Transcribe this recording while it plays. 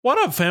What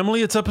up,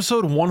 family? It's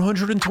episode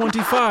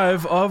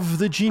 125 of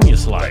The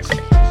Genius Life.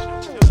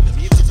 The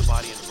needs of the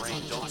body and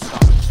brain don't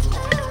stop at food.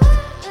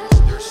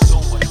 There's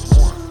so much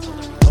more.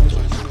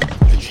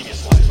 The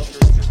Genius Life.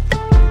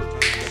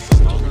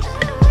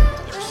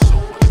 There's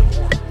so much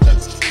more.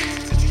 That's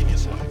the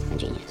Genius Life. The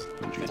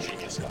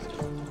Genius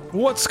Life.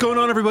 What's going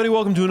on, everybody?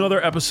 Welcome to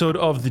another episode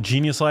of The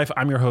Genius Life.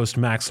 I'm your host,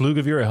 Max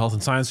Lugavere, a health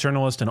and science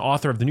journalist and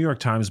author of the New York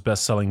Times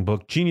bestselling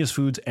book, Genius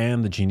Foods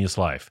and The Genius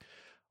Life.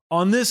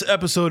 On this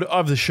episode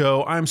of the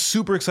show, I'm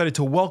super excited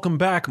to welcome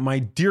back my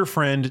dear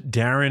friend,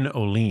 Darin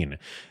Olien.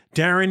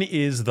 Darin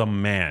is the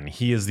man.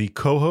 He is the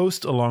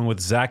co-host, along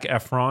with Zac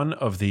Efron,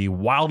 of the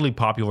wildly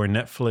popular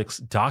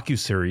Netflix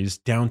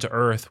docuseries Down to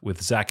Earth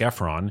with Zac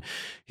Efron.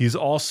 He's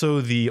also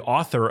the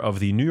author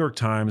of the New York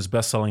Times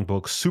bestselling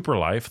book, Super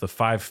Life, the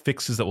 5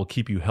 fixes that will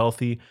keep you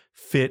healthy,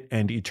 fit,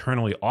 and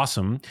eternally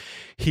awesome.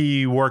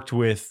 He worked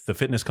with the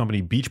fitness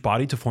company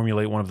Beachbody to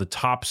formulate one of the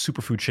top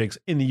superfood shakes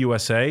in the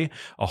USA,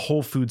 a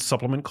whole food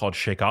supplement called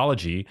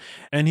Shakeology.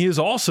 And he is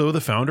also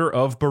the founder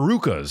of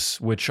Barukas,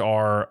 which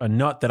are a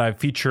nut that I've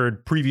featured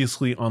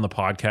previously on the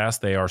podcast.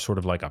 They are sort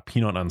of like a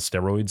peanut on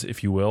steroids,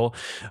 if you will.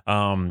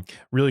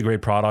 Really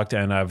great product.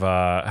 And I've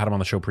had him on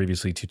the show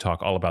previously to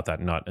talk all about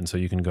that nut. And so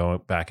you can go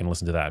back and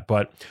listen to that.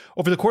 But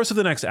over the course of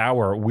the next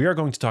hour, we are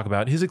going to talk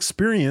about his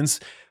experience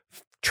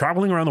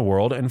traveling around the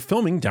world and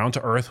filming Down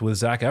to Earth with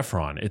Zac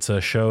Efron. It's a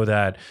show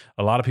that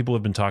a lot of people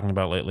have been talking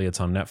about lately. It's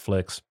on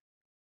Netflix.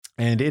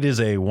 And it is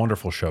a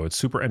wonderful show. It's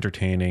super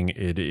entertaining.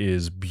 It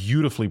is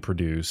beautifully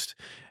produced.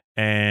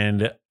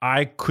 And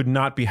I could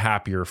not be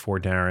happier for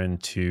Darin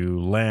to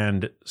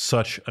land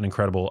such an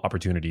incredible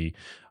opportunity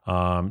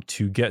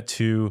to get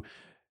to,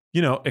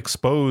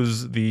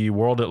 expose the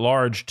world at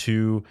large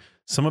to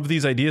some of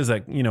these ideas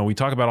that, we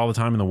talk about all the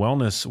time in the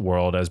wellness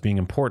world as being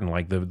important,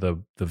 like the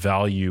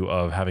value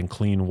of having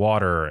clean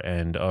water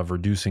and of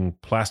reducing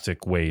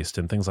plastic waste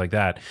and things like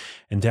that.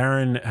 And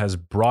Darin has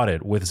brought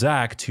it with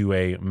Zac to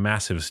a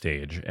massive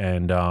stage.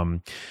 And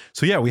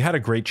we had a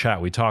great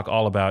chat. We talk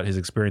all about his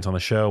experience on the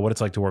show, what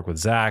it's like to work with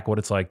Zac, what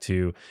it's like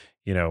to,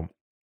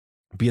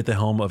 be at the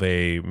helm of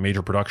a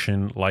major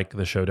production like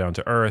the show Down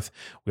to Earth.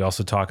 We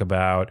also talk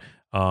about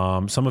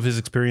some of his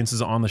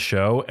experiences on the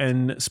show.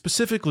 And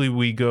specifically,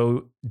 we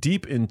go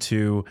deep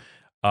into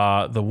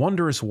the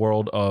wondrous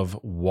world of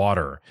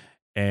water.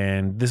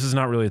 And this is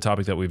not really a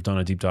topic that we've done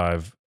a deep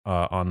dive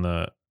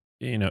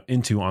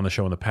into on the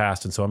show in the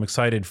past. And so I'm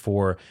excited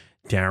for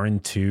Darin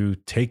to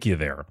take you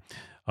there,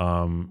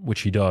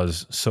 which he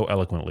does so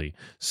eloquently.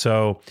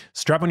 So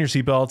strap on your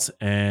seatbelts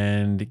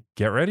and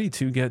get ready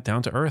to get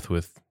down to earth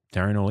with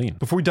Darin Olien.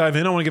 Before we dive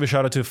in, I want to give a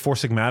shout out to Four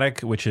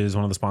Sigmatic, which is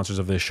one of the sponsors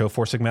of this show.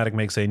 Four Sigmatic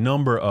makes a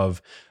number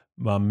of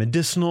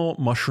medicinal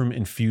mushroom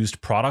infused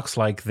products,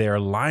 like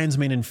their lion's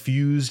mane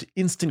infused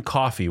instant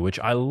coffee, which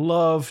I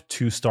love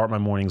to start my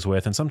mornings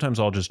with. And sometimes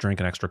I'll just drink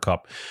an extra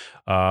cup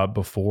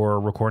before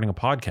recording a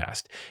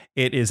podcast.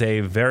 It is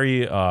a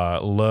very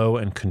low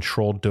and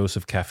controlled dose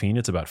of caffeine.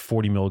 It's about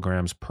 40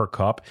 milligrams per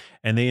cup.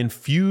 And they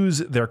infuse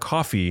their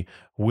coffee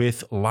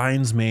with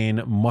lion's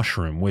mane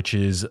mushroom, which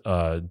is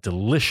a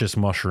delicious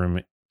mushroom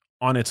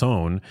on its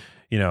own,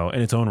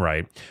 in its own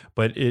right.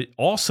 But it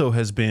also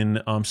has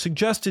been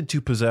suggested to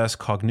possess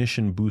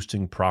cognition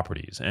boosting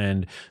properties.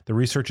 And the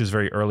research is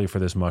very early for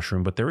this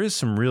mushroom, but there is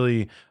some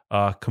really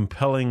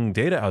compelling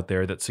data out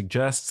there that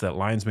suggests that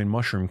lion's mane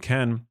mushroom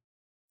can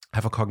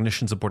have a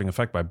cognition supporting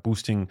effect by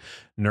boosting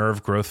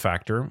nerve growth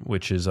factor,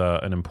 which is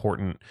an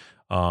important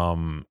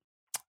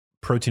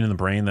protein in the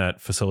brain that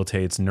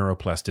facilitates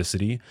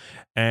neuroplasticity.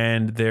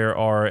 And there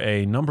are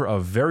a number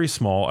of very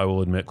small, I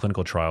will admit,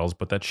 clinical trials,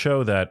 but that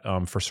show that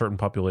for certain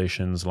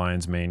populations,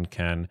 lion's mane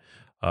can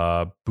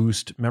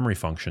boost memory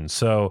function.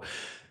 So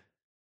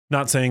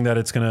not saying that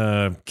it's going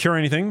to cure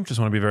anything, just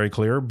want to be very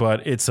clear,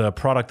 but it's a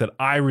product that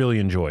I really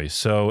enjoy.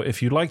 So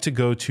if you'd like to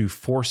go to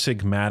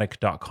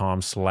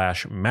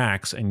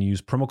foursigmatic.com/max and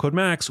use promo code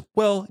MAX,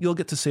 well, you'll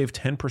get to save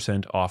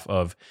 10% off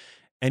of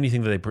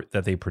anything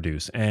that they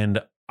produce. And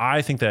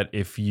I think that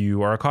if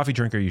you are a coffee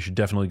drinker, you should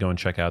definitely go and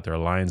check out their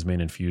lion's mane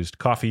infused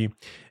coffee.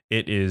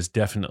 It is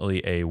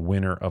definitely a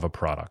winner of a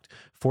product.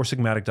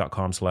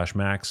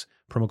 foursigmatic.com/max,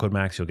 promo code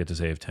MAX, you'll get to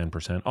save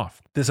 10%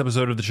 off. This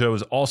episode of the show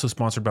is also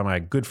sponsored by my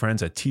good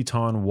friends at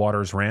Teton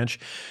Waters Ranch.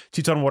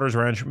 Teton Waters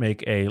Ranch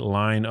make a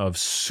line of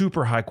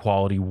super high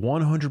quality,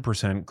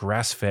 100%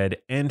 grass-fed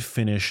and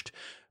finished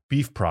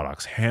beef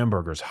products,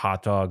 hamburgers,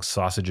 hot dogs,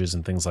 sausages,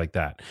 and things like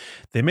that.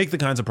 They make the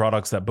kinds of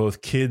products that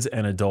both kids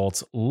and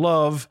adults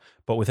love,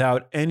 but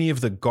without any of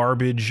the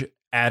garbage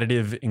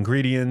additive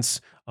ingredients.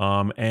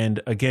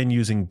 And again,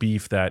 using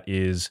beef that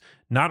is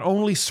not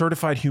only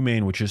certified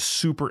humane, which is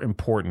super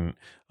important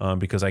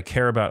because I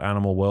care about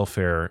animal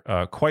welfare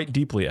quite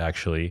deeply,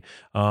 actually.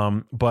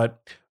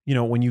 But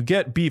when you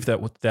get beef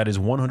that is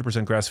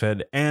 100%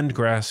 grass-fed and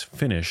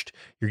grass-finished,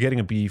 you're getting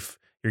a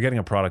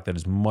product that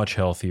is much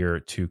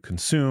healthier to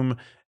consume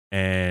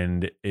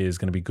and is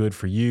going to be good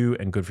for you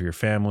and good for your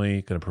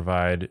family, going to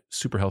provide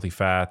super healthy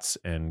fats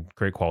and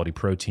great quality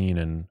protein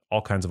and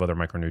all kinds of other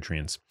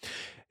micronutrients.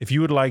 If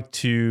you would like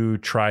to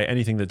try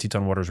anything that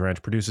Teton Waters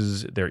Ranch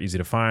produces, they're easy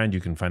to find.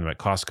 You can find them at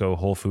Costco,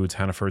 Whole Foods,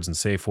 Hannaford's and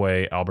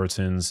Safeway,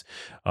 Albertsons.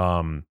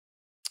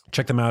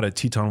 Check them out at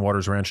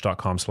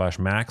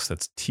tetonwatersranch.com/max.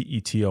 That's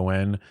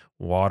TETON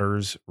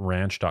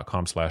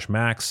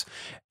watersranch.com/max.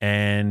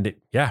 And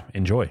yeah,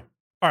 enjoy.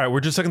 All right,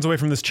 we're just seconds away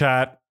from this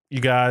chat. You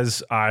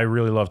guys, I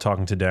really love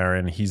talking to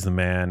Darin. He's the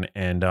man.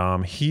 And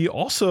he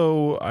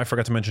also, I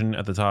forgot to mention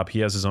at the top, he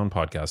has his own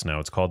podcast now.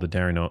 It's called the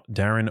Darin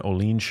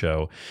Olien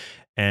Show.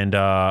 And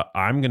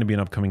I'm going to be an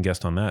upcoming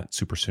guest on that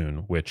super soon,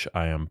 which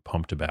I am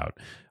pumped about.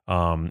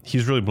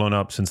 He's really blown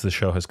up since the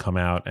show has come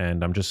out,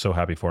 and I'm just so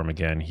happy for him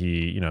again.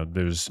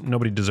 There's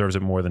nobody deserves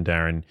it more than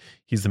Darin.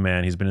 He's the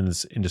man. He's been in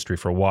this industry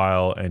for a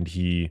while, and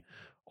he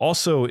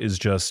also is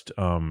just,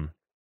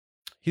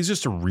 he's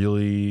just a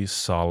really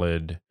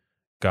solid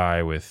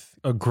guy with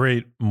a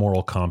great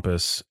moral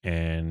compass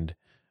and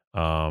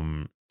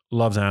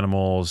loves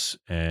animals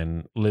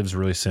and lives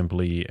really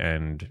simply,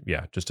 and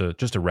yeah, just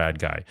a rad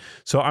guy.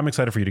 So I'm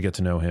excited for you to get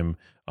to know him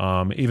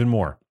even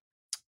more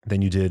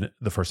than you did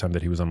the first time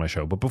that he was on my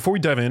show. But before we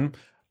dive in,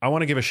 I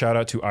want to give a shout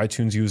out to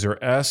iTunes user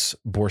S.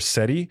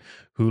 Borsetti,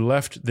 who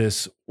left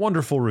this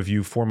wonderful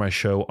review for my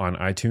show on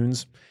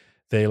iTunes.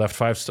 They left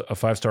a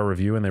 5-star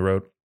review, and they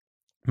wrote,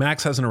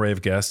 Max has an array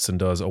of guests and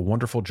does a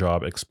wonderful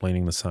job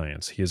explaining the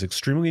science. He is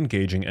extremely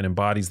engaging and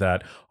embodies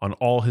that on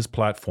all his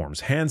platforms.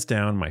 Hands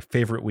down, my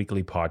favorite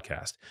weekly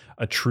podcast.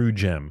 A true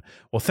gem.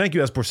 Well, thank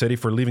you, S. Borsetti,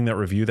 for leaving that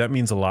review. That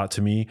means a lot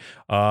to me.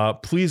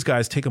 Please,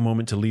 guys, take a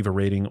moment to leave a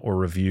rating or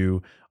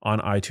review on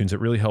iTunes. It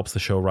really helps the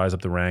show rise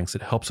up the ranks.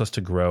 It helps us to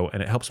grow,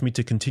 and it helps me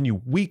to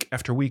continue week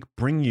after week,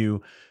 bring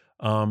you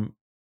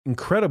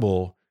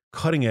incredible,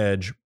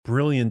 cutting-edge,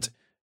 brilliant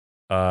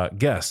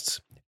guests.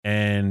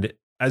 And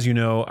as you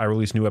know, I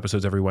release new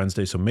episodes every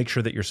Wednesday, so make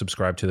sure that you're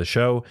subscribed to the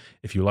show.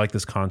 If you like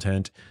this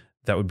content,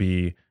 that would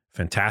be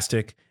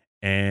fantastic.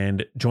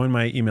 And join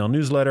my email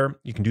newsletter.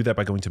 You can do that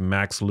by going to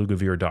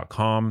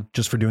maxlugavere.com.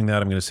 Just for doing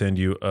that, I'm going to send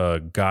you a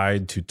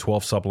guide to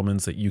 12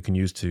 supplements that you can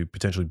use to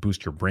potentially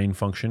boost your brain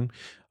function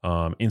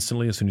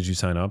instantly as soon as you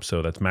sign up.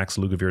 So that's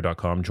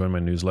maxlugavere.com. Join my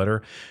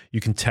newsletter. You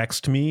can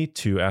text me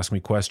to ask me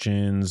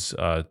questions,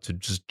 to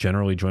just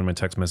generally join my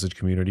text message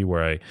community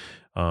where I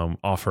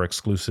offer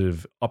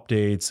exclusive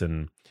updates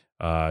and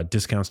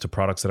discounts to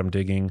products that I'm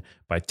digging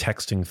by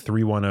texting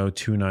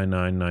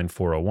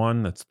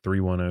 310-299-9401. That's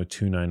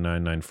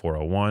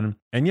 310-299-9401.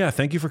 And yeah,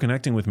 thank you for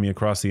connecting with me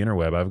across the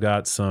interweb. I've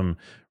got some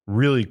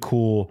really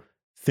cool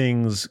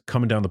things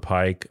coming down the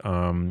pike.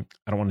 I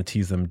don't want to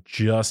tease them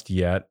just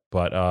yet,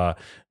 but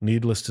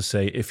needless to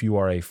say, if you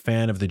are a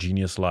fan of The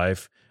Genius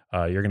Life,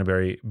 you're going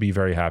to be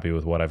very happy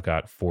with what I've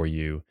got for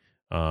you,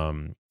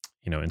 in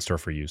store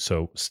for you.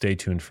 So stay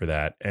tuned for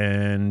that.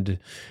 And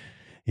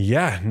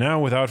yeah, now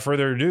without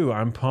further ado,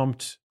 I'm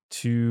pumped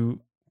to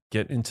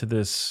get into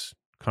this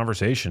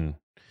conversation.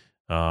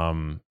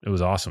 It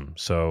was awesome.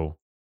 So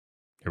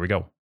here we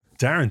go.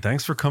 Darin,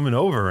 thanks for coming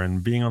over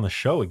and being on the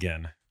show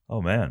again.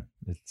 Oh man,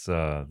 it's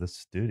this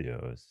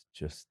studio is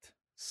just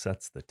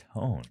sets the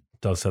tone.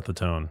 It does set the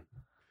tone.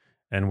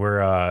 And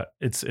we're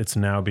it's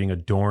now being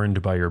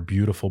adorned by your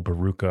beautiful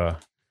Baruca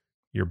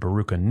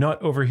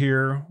nut over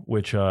here,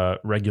 which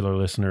regular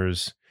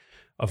listeners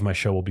of my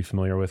show will be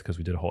familiar with because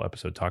we did a whole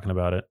episode talking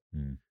about it.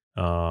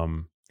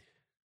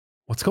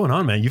 What's going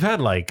on, man? You've had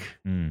a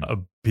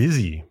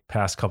busy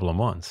past couple of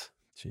months.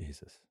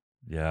 Jesus.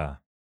 Yeah.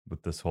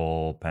 With this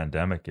whole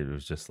pandemic, it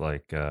was just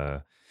like,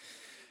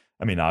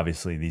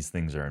 obviously these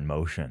things are in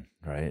motion,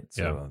 right?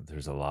 So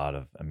there's a lot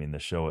of, the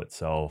show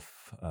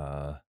itself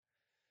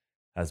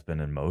has been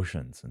in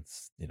motion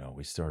since,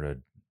 we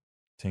started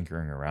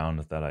tinkering around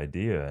with that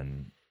idea,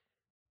 and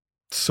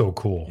so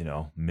cool,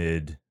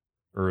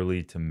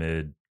 early to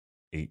mid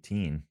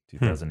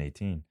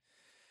 2018.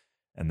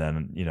 And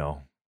then,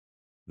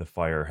 the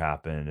fire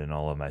happened and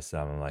all of my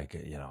stuff. I'm like,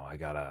 I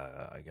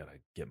gotta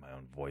get my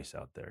own voice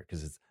out there.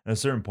 Cause it's at a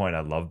certain point,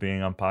 I love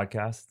being on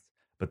podcasts,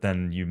 but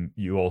then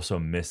you also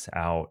miss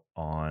out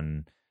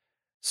on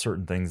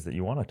certain things that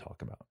you want to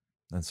talk about.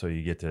 And so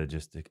you get to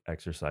just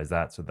exercise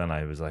that. So then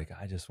I was like,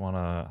 I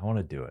want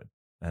to do it.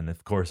 And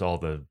of course, all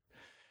the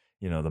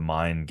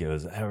mind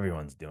goes,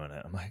 everyone's doing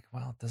it. I'm like,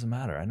 well, it doesn't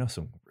matter. I know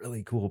some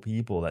really cool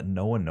people that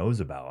no one knows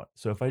about.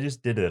 So if I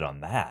just did it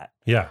on that,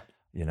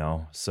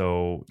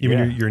 so you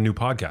mean your new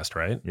podcast,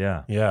 right?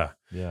 Yeah.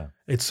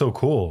 It's so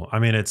cool.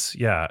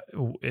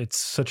 It's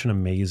such an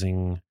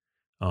amazing,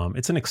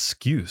 it's an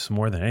excuse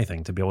more than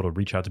anything to be able to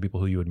reach out to people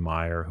who you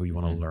admire, who you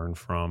want to learn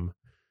from.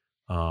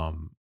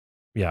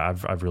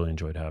 I've really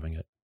enjoyed having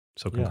it.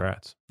 So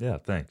congrats. Yeah,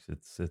 thanks.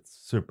 It's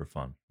super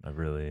fun. I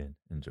really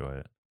enjoy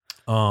it.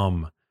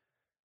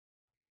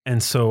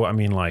 And so,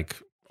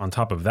 on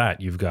top of that,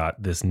 you've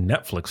got this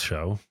Netflix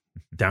show,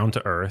 Down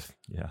to Earth,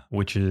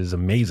 which is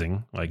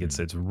amazing.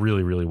 It's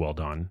really, really well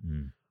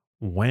done.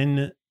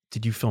 When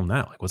did you film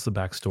that? What's the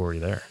backstory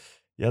there?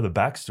 Yeah, the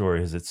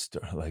backstory is it's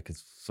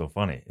so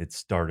funny. It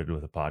started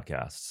with a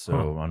podcast.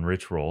 So on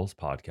Rich Roll's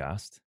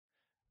podcast,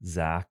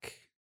 Zach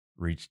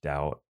reached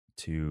out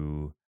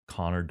to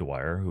Connor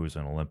Dwyer, who was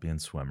an Olympian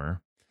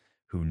swimmer,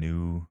 who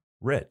knew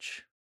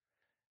Rich.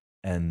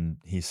 And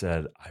he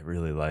said, I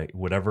really like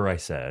whatever I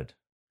said,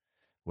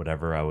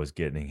 whatever I was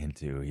getting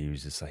into. He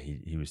was just like,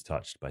 he was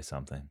touched by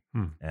something.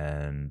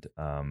 And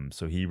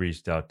so he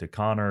reached out to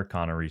Connor.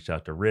 Connor reached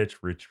out to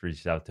Rich. Rich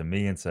reached out to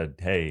me and said,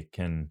 hey,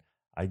 can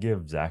I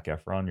give Zach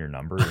Efron your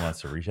number? He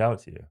wants to reach out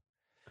to you.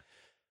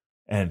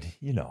 And,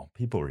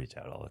 people reach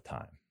out all the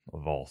time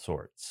of all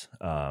sorts.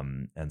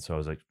 And so I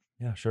was like,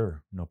 yeah,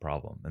 sure, no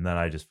problem. And then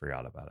I just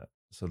forgot about it.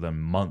 So then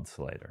months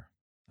later,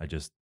 I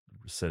just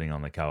was sitting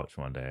on the couch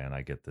one day and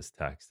I get this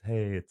text,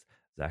 hey, it's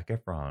Zach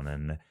Efron.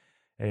 And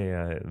hey,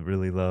 I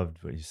really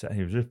loved what you said.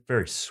 He was just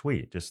very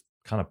sweet, just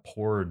kind of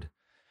poured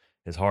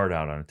his heart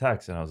out on a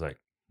text. And I was like,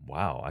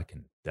 wow, I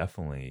can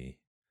definitely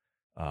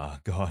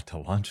go out to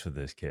lunch with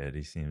this kid.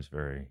 He seems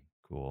very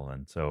cool.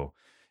 And so,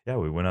 yeah,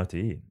 we went out to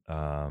eat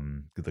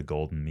the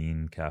Golden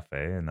Mean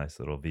Cafe, a nice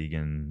little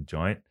vegan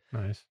joint.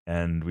 Nice.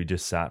 And we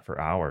just sat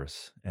for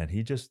hours. And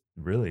he just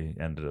really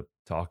ended up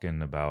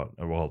talking about,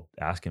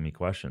 asking me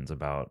questions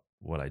about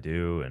what I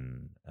do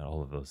and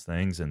all of those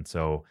things. And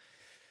so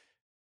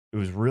it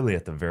was really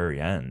at the very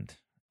end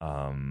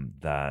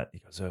that he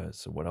goes,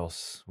 so what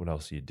else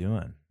are you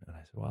doing? And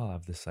I said, well, I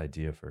have this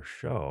idea for a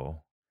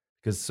show.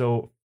 Because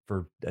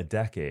for a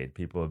decade,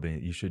 people have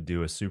been, you should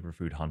do a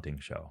superfood hunting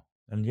show.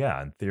 And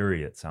yeah, in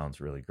theory, it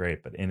sounds really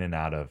great, but in and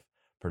out of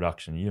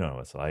production, you know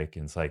what it's like.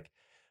 And it's like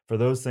for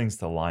those things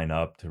to line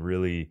up to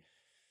really,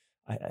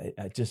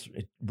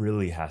 it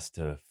really has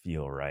to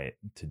feel right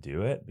to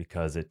do it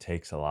because it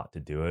takes a lot to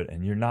do it.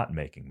 And you're not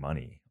making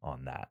money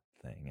on that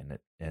thing.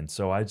 And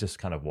so I just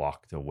kind of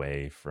walked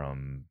away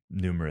from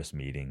numerous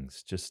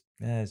meetings,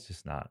 it's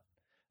just not.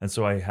 And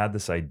so I had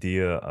this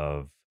idea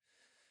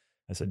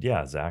I said,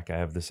 yeah, Zach, I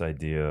have this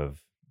idea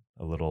of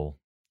a little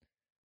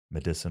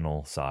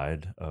medicinal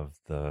side of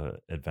the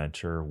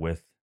adventure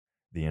with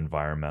the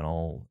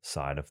environmental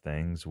side of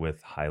things,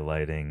 with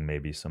highlighting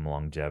maybe some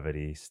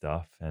longevity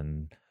stuff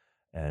and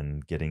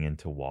getting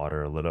into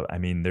water a little. I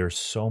mean, there's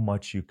so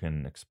much you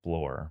can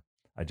explore.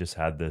 I just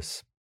had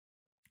this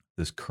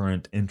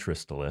current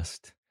interest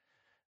list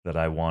that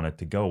I wanted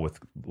to go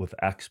with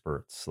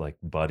experts like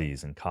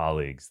buddies and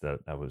colleagues that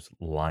I was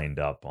lined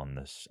up on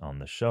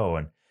the show.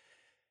 And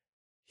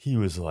he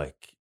was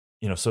like,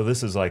 so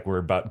this is like we're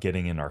about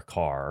getting in our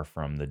car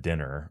from the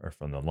dinner or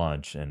from the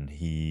lunch, and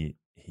he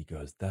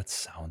goes, that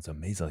sounds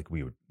amazing. Like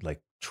we would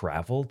like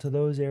travel to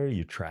those areas.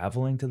 You're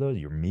traveling to those.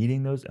 You're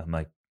meeting those. I'm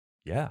like,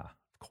 yeah,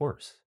 of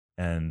course.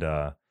 And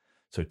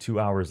so 2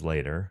 hours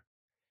later,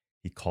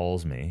 he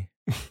calls me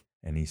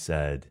and he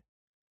said,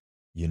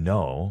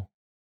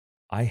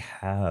 I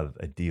have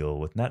a deal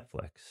with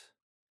Netflix,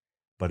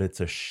 but it's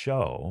a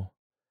show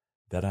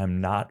that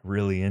I'm not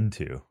really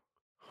into.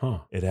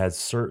 It has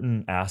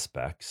certain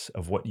aspects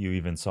of what you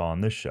even saw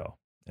on this show.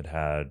 It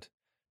had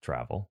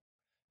travel.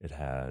 It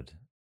had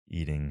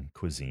eating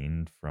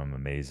cuisine from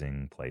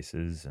amazing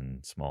places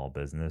and small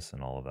business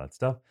and all of that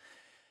stuff.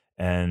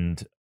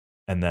 And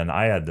then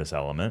I had this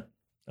element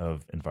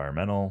of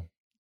environmental,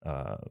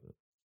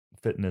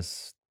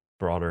 fitness,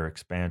 broader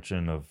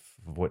expansion of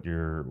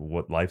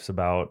what life's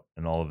about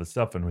and all of this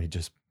stuff.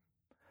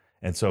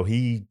 And so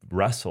he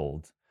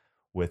wrestled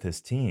with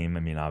his team. I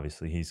mean,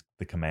 obviously he's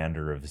the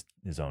commander of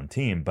his own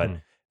team, but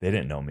they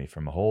didn't know me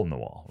from a hole in the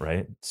wall.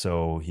 Right.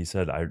 So he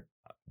said,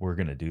 we're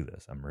going to do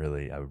this. I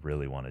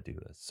really want to do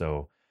this.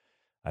 So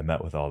I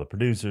met with all the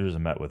producers, I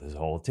met with his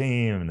whole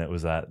team, and it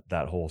was that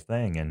whole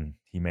thing. And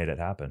he made it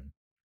happen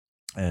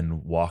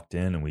and walked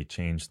in, and we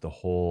changed the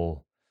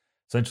whole,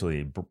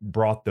 essentially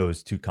brought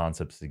those two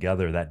concepts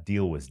together. That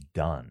deal was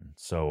done.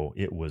 So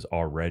it was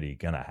already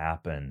going to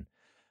happen,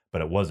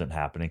 but it wasn't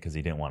happening because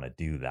he didn't want to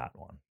do that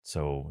one.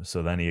 So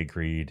then he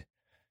agreed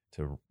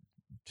to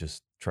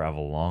just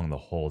travel along the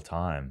whole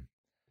time.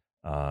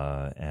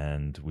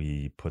 And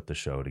we put the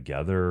show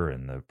together,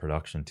 and the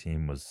production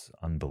team was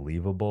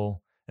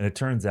unbelievable. And it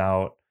turns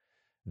out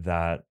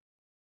that,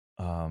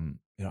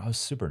 I was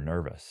super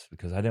nervous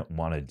because I didn't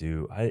want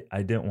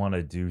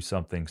to do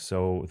something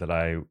so that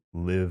I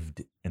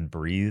lived and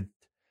breathed.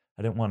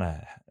 I didn't want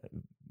to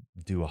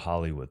do a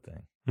Hollywood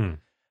thing.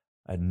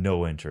 I had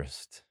no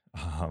interest.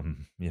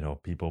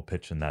 People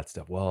pitching that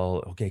stuff.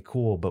 Well, okay,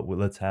 cool, but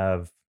let's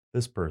have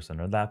this person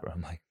or that.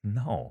 I'm like,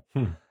 no.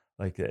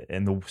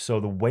 So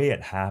the way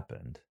it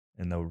happened,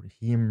 and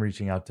him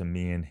reaching out to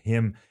me and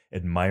him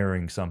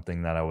admiring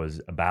something that I was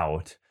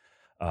about,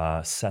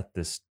 set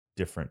this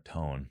different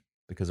tone,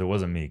 because it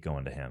wasn't me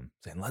going to him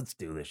saying, let's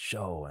do this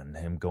show, and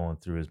him going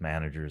through his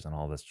managers and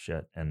all this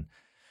shit.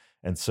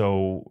 And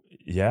so,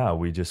 yeah,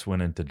 we just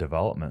went into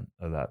development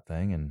of that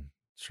thing. And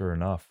sure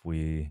enough,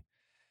 we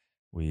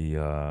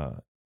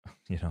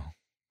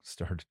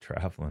started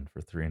traveling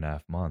for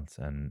 3.5 months,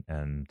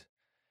 and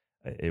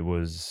it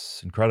was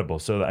incredible.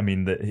 So, I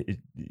mean,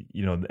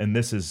 and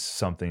this is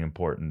something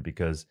important,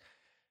 because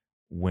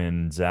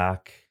when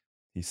Zach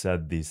he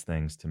said these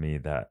things to me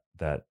that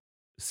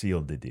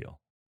sealed the deal,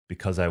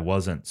 because I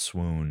wasn't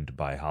swooned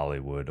by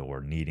Hollywood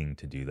or needing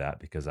to do that,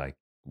 because I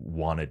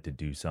wanted to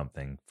do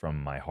something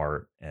from my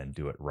heart and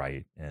do it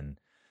right. And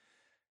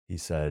he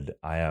said,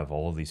 I have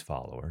all these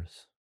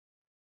followers,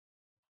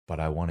 but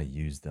I want to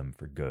use them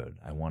for good.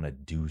 I want to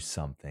do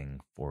something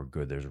for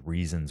good. There's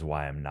reasons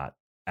why I'm not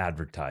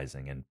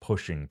advertising and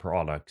pushing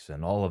products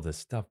and all of this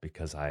stuff,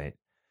 because I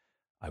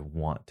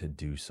want to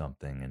do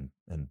something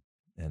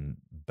and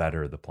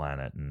better the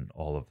planet and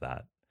all of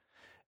that.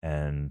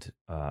 And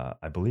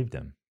I believed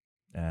him.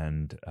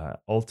 And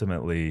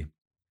ultimately,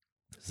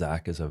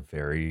 Zach is a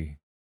very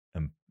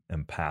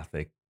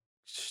empathic,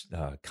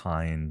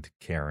 kind,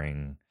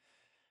 caring.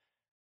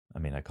 I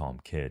mean, I call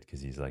him kid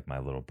because he's like my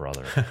little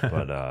brother.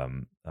 But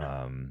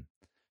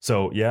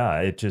so yeah,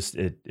 it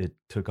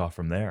took off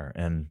from there,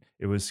 and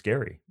it was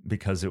scary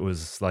because it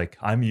was like,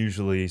 I'm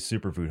usually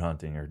superfood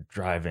hunting or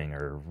driving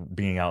or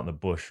being out in the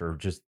bush or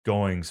just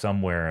going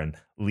somewhere and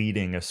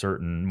leading a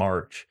certain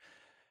march.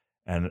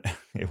 And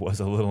it was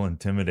a little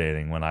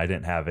intimidating when I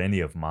didn't have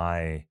any of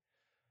my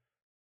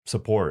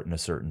support in a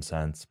certain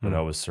sense, but I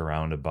was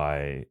surrounded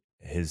by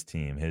his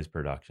team, his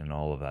production,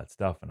 all of that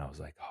stuff. And I was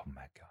like, oh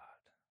my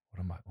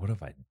God, what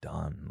have I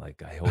done?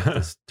 Like, I hope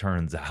this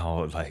turns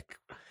out like,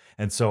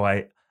 and so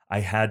I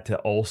had to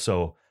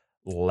also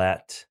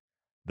let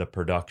the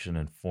production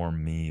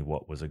inform me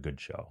what was a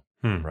good show.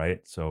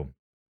 Right. So,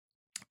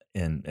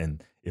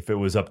 and if it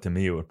was up to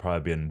me, it would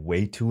probably been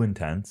way too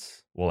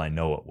intense. Well, I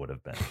know it would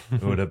have been.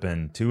 It would have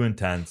been too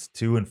intense,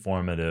 too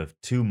informative,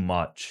 too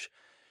much.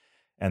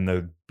 And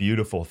the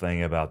beautiful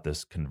thing about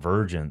this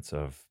convergence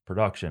of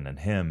production and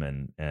him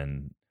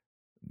and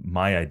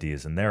my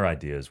ideas and their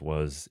ideas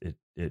was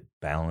it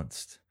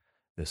balanced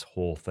this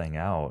whole thing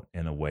out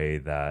in a way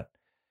that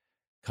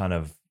kind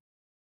of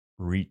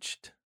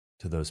reached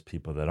to those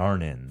people that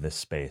aren't in this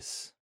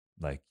space,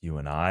 like you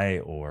and I,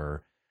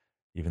 or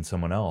even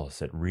someone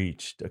else. It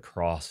reached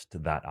across to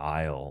that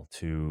aisle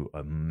to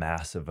a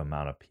massive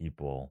amount of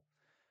people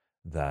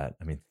that,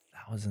 I mean,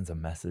 thousands of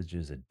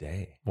messages a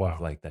day. Wow.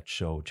 Like, that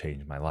show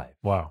changed my life.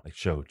 Wow. Like,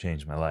 show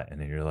changed my life.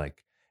 And then you're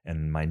like,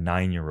 and my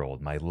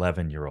 9-year-old, my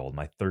 11-year-old,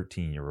 my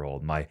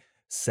 13-year-old, my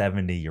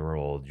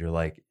 70-year-old, you're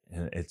like,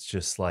 and it's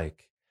just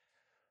like,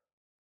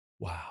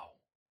 wow.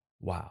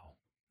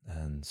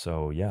 And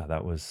so, yeah,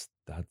 that's,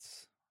 I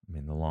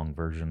mean, the long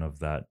version of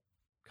that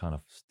kind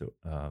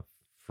of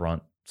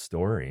front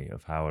story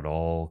of how it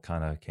all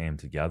kind of came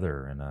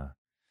together in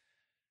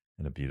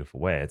a beautiful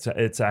way.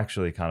 It's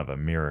actually kind of a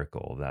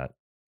miracle that,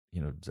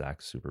 you know,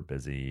 Zach's super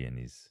busy and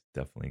he's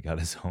definitely got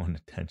his own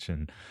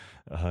attention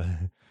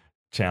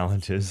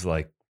challenges,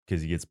 like,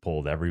 because he gets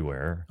pulled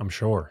everywhere. I'm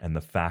sure. And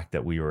the fact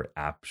that we were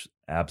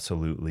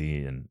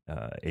absolutely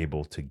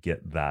able to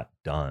get that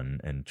done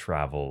and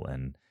travel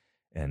and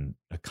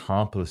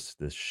accomplish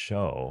this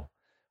show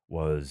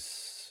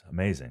was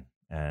amazing.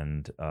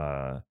 And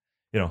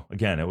you know,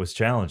 again, it was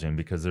challenging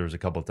because there was a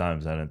couple of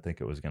times I didn't think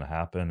it was going to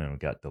happen, and it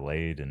got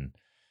delayed, and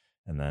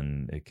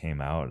then it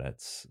came out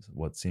at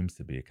what seems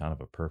to be kind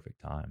of a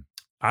perfect time.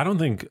 I don't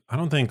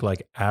think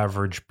like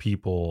average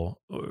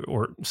people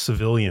or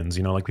civilians,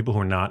 you know, like people who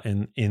are not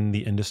in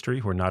the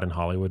industry, who are not in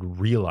Hollywood,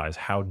 realize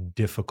how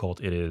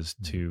difficult it is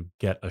to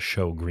get a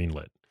show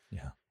greenlit.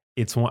 Yeah.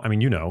 It's one, I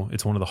mean, you know,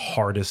 it's one of the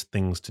hardest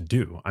things to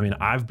do. I mean,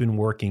 I've been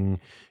working,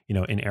 you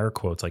know, in air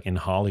quotes, like in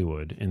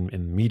Hollywood,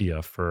 in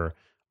media for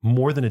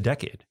more than a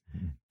decade.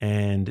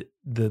 And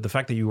the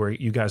fact that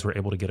you guys were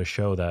able to get a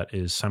show that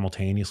is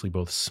simultaneously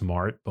both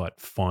smart but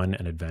fun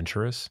and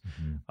adventurous,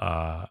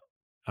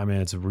 I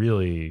mean, it's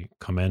really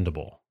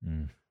commendable.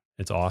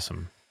 It's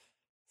awesome.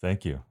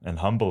 Thank you. And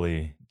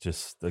humbly,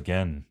 just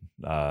again,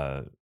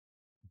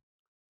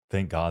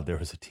 thank God there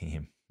was a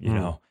team, you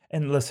know.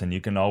 And listen,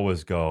 you can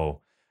always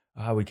go,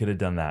 we could have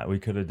done that, we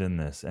could have done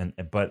this,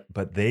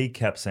 but they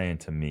kept saying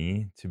to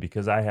me,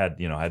 because I had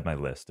my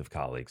list of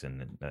colleagues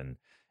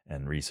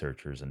and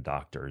researchers and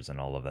doctors and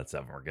all of that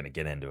stuff, and we're going to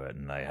get into it,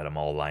 and I had them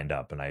all lined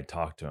up, and I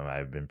talked to them.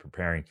 I've been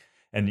preparing,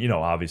 and you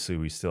know, obviously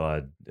we still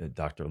had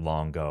Dr.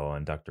 Longo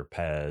and Dr.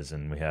 Pez,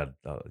 and we had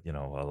you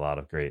know, a lot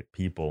of great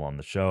people on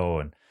the show,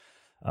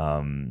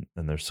 and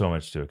there's so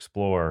much to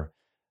explore,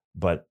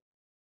 but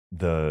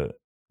the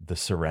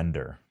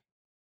surrender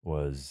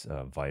was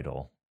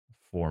vital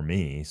for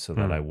me, so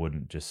that I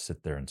wouldn't just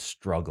sit there and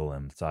struggle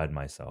inside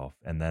myself.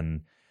 And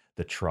then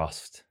the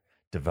trust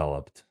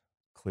developed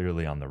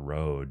clearly on the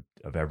road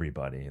of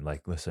everybody.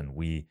 Like, listen,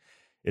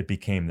 it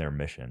became their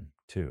mission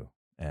too.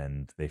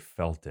 And they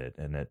felt it,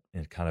 and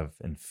it kind of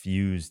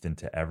infused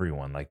into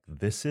everyone. Like,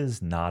 this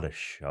is not a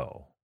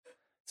show.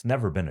 It's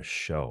never been a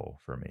show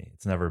for me.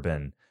 It's never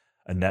been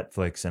a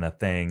Netflix and a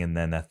thing and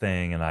then a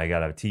thing, and I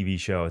got a TV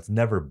show. It's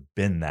never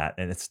been that,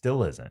 and it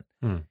still isn't.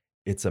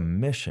 It's a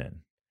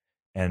mission.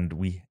 And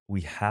we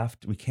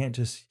can't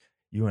just,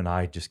 you and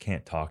I just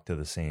can't talk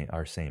to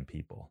our same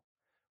people.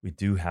 We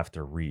do have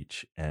to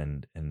reach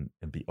and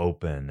be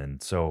open.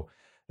 And so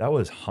that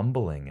was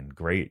humbling and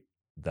great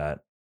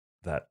that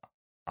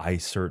I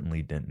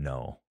certainly didn't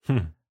know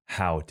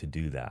how to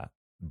do that.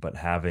 but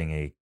having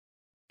a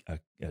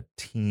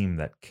team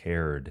that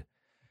cared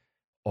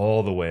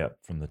all the way up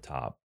from the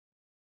top,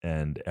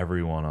 and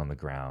everyone on the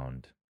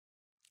ground,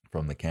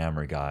 from the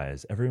camera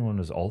guys, everyone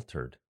was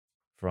altered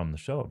from the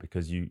show,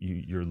 because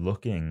you're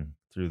looking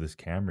through this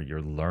camera,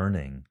 you're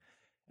learning.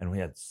 And we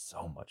had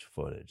so much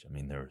footage. I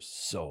mean, there was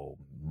so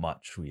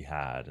much we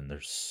had, and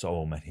there's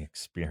so many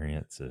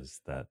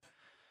experiences that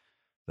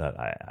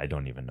I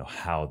don't even know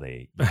how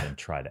they even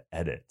try to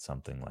edit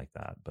something like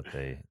that, but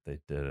they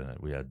did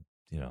it. We had,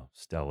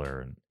 stellar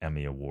and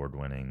Emmy award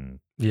winning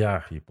Yeah.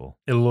 people.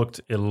 It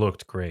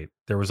looked great.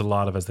 There was a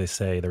lot of, as they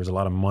say, there was a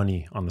lot of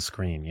money on the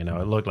screen. It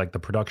looked like the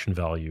production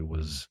value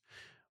was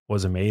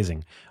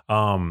amazing.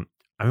 I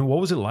mean, what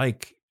was it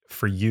like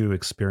for you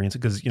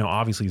experiencing? Because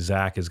obviously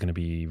Zach is going to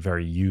be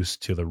very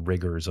used to the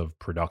rigors of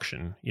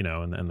production,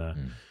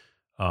 and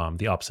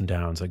the ups and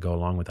downs that go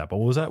along with that. But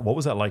what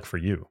was that like for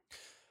you?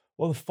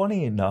 Well,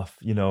 funny enough,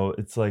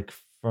 it's like,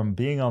 from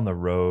being on the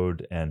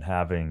road and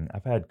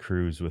I've had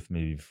crews with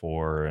me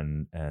before,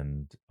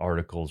 and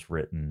articles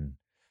written.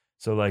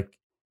 So like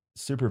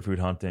superfood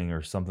hunting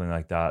or something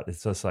like that,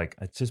 it's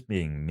just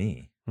being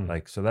me. Hmm.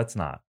 Like, so that's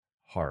not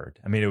hard.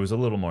 I mean, it was a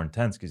little more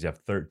intense because you have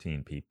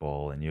 13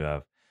 people, and you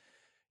have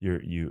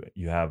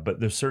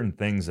but there's certain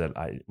things that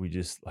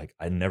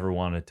I never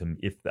wanted to,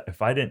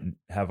 if I didn't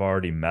have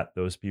already met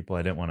those people,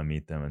 I didn't want to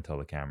meet them until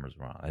the cameras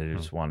were on. I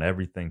just want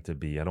everything to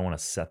be, I don't want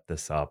to set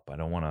this up. I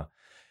don't want to,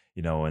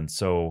 and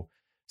so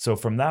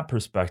from that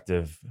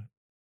perspective,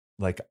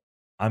 like,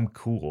 I'm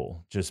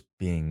cool just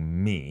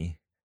being me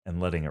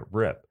and letting it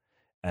rip.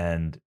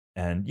 And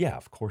yeah,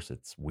 of course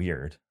it's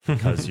weird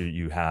because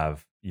you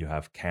have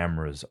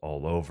cameras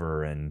all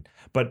over,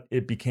 but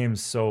it became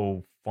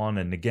so fun.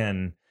 And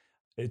again,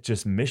 it's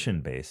just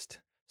mission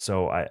based.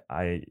 So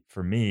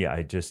for me,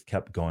 I just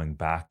kept going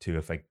back to,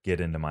 if I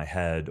get into my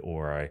head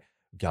or I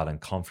got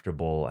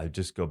uncomfortable, I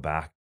just go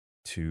back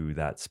to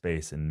that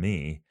space in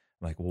me.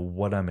 Like, well,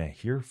 what am I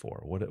here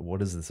for?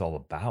 What is this all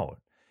about?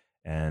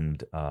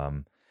 And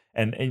then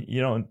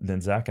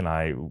Zach and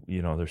I,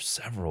 there's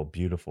several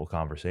beautiful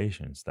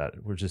conversations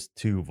that were just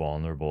too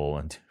vulnerable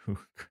and too,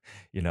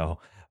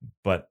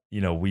 but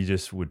we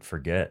just would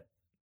forget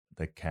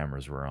the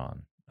cameras were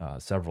on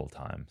several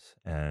times,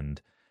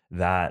 and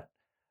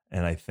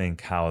I think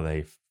how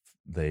they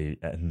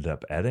ended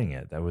up editing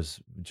it, that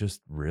was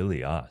just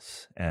really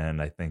us.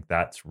 And I think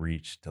that's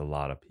reached a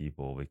lot of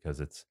people,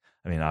 because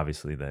I mean,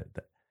 obviously that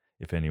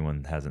if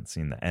anyone hasn't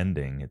seen the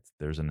ending,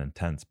 there's an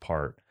intense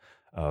part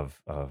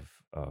of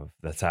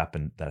that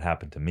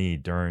happened to me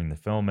during the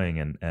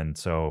filming, and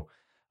so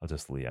I'll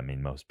just leave. I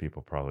mean, most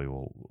people probably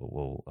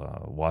will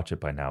watch it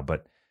by now,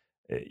 but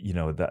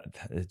that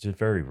it's just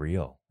very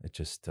real. It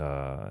just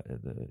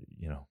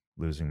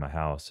losing my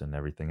house and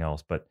everything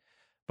else, but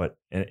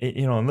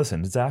and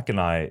listen, Zach and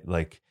I,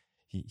 like,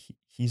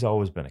 he's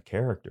always been a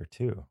character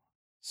too,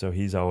 so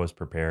he's always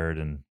prepared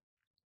and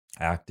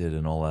acted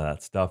and all of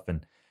that stuff.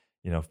 And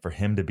for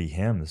him to be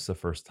him, this is the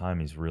first time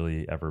he's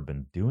really ever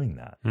been doing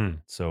that.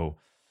 So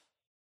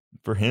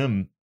for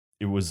him,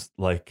 it was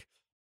like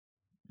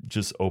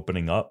just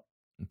opening up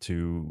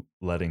to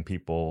letting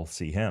people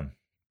see him.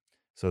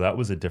 So that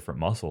was a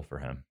different muscle for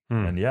him.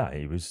 And yeah,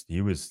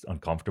 he was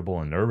uncomfortable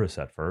and nervous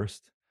at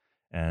first,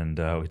 and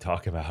we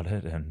talk about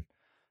it,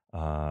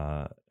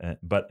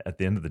 but at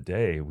the end of the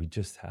day, we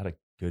just had a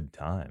good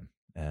time.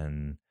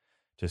 And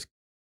just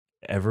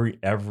every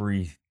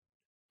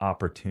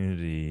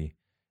opportunity,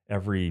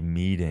 every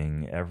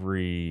meeting,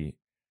 every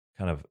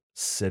kind of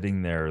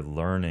sitting there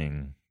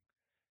learning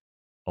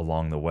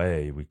along the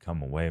way, we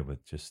come away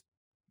with just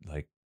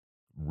like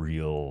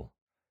real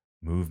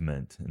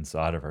movement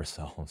inside of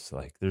ourselves.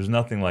 Like, there's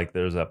nothing like,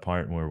 there's that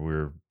part where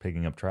we're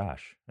picking up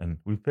trash, and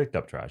we've picked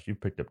up trash. You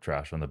picked up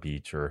trash on the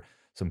beach or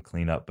some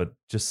cleanup, but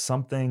just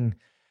something,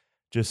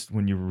 just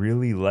when you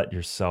really let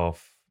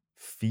yourself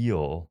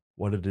feel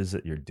what it is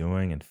that you're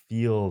doing and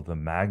feel the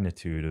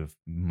magnitude of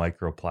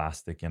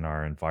microplastic in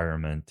our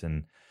environment.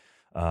 And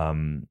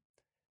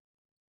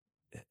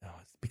it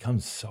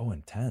becomes so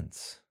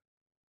intense,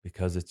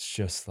 because it's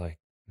just like,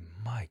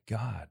 my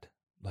God,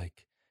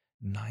 like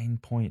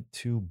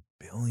 9.2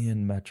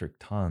 billion metric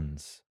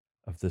tons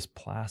of this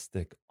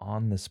plastic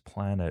on this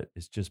planet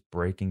is just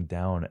breaking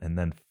down, and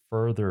then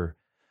further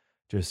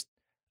just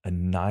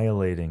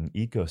annihilating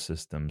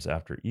ecosystems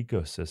after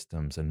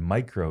ecosystems and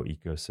micro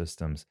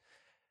ecosystems.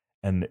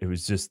 And it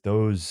was just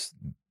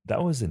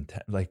that was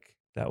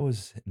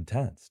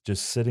intense,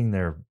 just sitting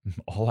there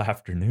all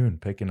afternoon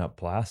picking up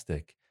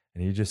plastic,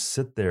 and you just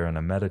sit there in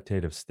a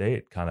meditative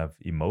state, kind of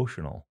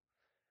emotional,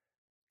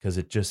 because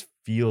it just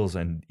feels.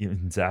 And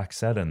even Zach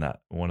said in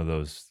that one of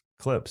those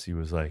clips, he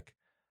was like,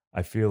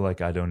 I feel like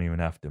I don't even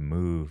have to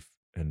move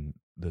in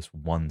this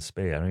one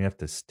space. I don't even have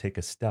to take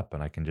a step,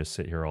 and I can just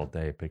sit here all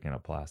day picking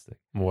up plastic.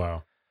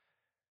 Wow.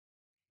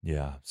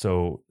 Yeah.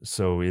 So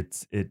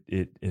it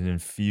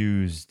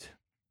infused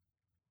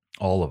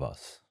all of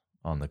us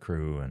on the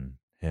crew, and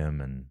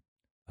him,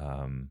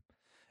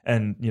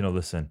 and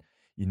listen,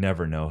 you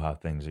never know how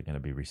things are going to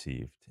be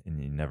received,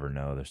 and you never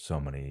know. There's so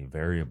many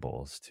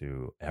variables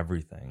to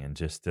everything, and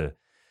just to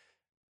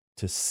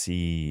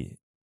see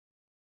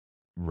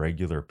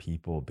regular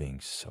people being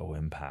so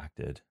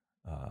impacted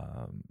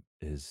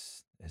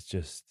is it's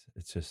just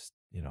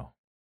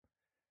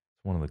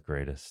one of the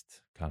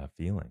greatest kind of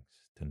feelings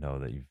to know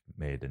that you've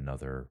made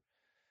another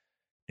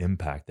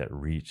impact that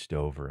reached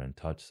over and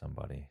touched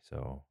somebody.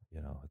 So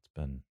it's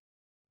been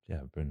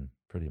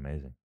pretty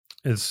amazing.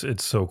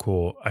 It's so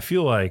cool. I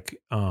feel like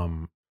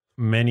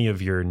many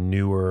of your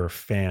newer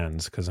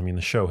fans, because I mean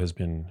the show has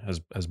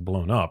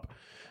blown up,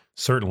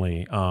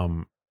 certainly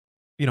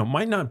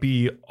might not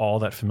be all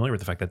that familiar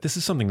with the fact that this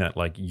is something that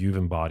like you've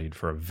embodied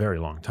for a very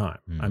long time.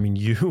 I mean,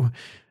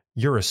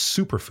 you're a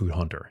superfood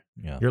hunter.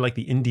 Yeah. You're like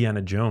the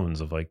Indiana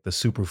Jones of like the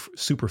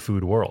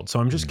superfood world. So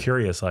I'm just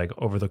curious, like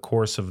over the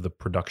course of the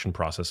production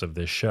process of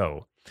this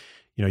show,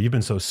 you've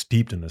been so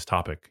steeped in this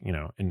topic,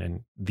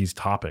 in these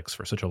topics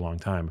for such a long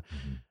time.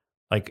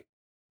 Like,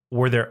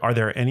 are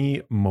there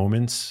any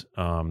moments,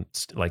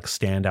 like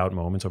standout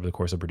moments over the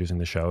course of producing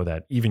the show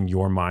that even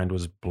your mind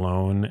was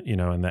blown,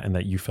 and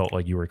that you felt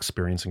like you were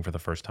experiencing for the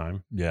first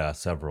time? Yeah,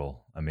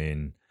 several.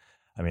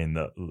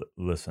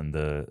 Listen,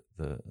 the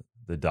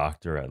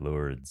doctor at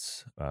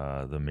Lourdes,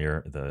 the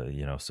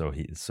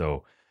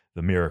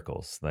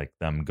miracles, like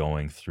them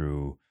going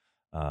through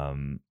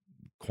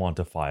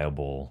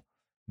quantifiable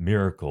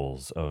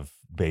miracles of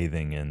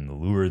bathing in the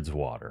Lourdes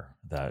water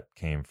that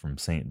came from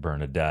Saint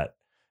Bernadette,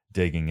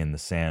 digging in the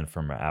sand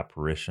from an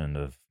apparition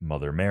of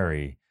Mother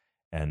Mary,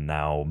 and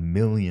now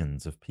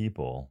millions of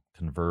people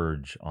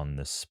converge on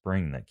this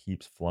spring that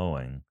keeps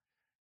flowing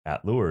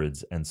at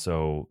Lourdes. And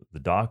so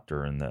the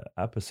doctor in the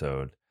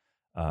episode,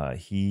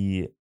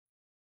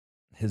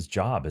 his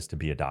job is to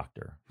be a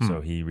doctor.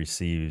 So he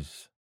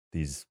receives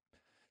these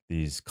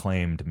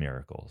claimed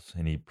miracles,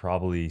 and he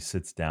probably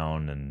sits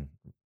down and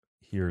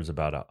hears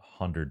about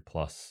 100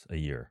 plus a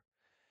year.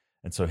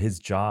 And so his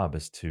job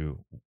is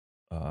to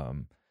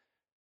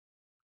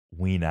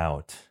wean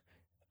out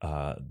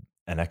an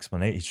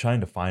explanation. He's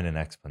trying to find an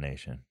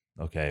explanation.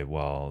 Okay,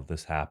 well,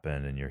 this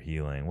happened and you're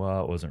healing.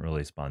 Well, it wasn't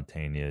really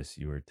spontaneous.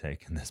 You were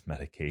taking this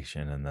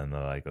medication. And then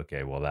they're like,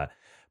 okay, well,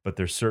 but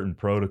there's certain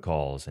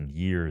protocols and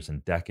years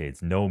and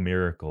decades. No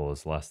miracle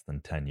is less than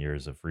 10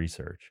 years of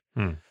research.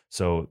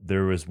 So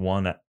there was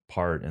one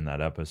part in that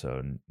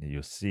episode, and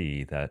you'll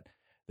see that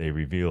they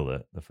revealed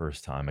it the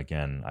first time.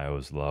 Again, I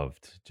always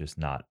loved just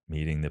not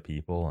meeting the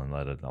people and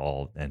let it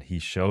all. And he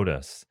showed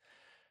us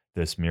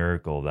this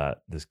miracle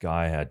that this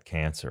guy had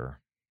cancer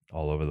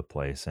all over the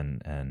place,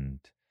 and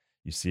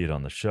you see it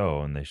on the show,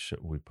 and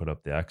we put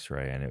up the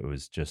x-ray, and it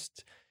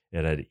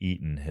had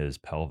eaten his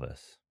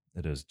pelvis.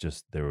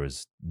 There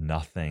was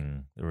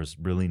nothing, there was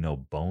really no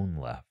bone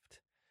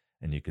left,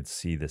 and you could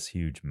see this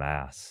huge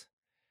mass.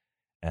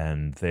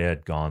 And they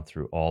had gone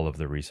through all of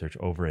the research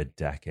over a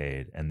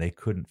decade, and they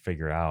couldn't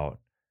figure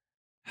out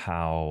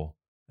how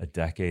a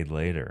decade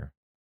later,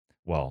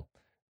 well,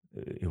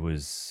 it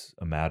was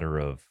a matter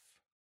of,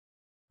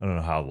 I don't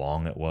know how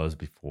long it was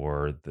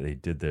before they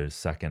did their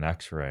second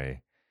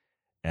x-ray,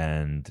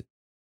 and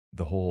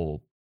the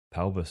whole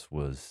pelvis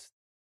was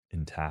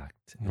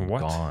intact and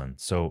gone.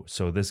 So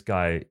this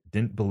guy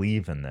didn't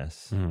believe in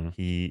this.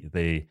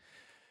 He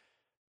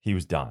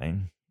was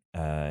dying,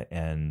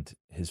 and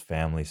his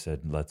family said,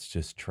 let's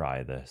just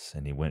try this.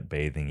 And he went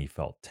bathing. He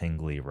felt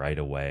tingly right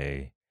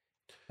away.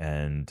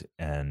 And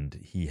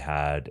he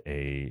had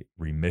a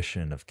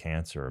remission of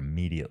cancer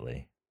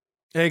immediately.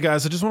 Hey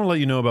guys, I just want to let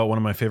you know about one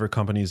of my favorite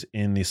companies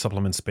in the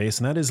supplement space,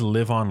 and that is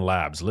Live On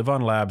Labs. Live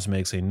On Labs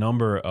makes a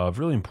number of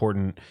really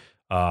important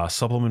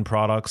supplement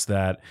products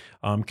that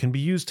can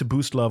be used to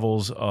boost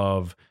levels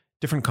of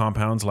different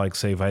compounds like,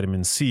 say,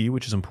 vitamin C,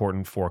 which is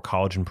important for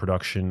collagen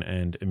production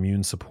and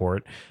immune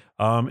support,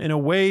 in a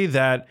way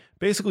that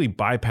basically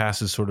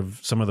bypasses sort of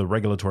some of the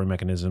regulatory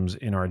mechanisms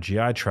in our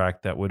GI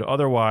tract that would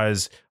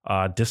otherwise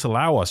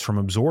disallow us from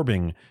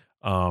absorbing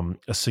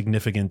a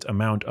significant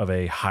amount of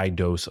a high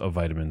dose of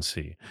vitamin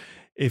C.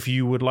 If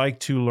you would like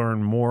to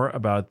learn more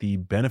about the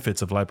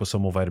benefits of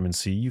liposomal vitamin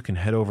C, you can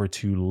head over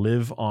to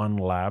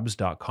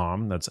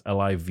liveonlabs.com. That's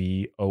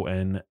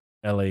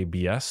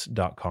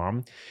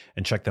LIVONLABS.com,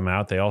 and check them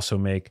out. They also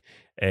make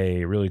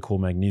a really cool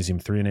magnesium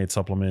threonate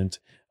supplement,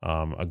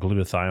 a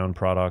glutathione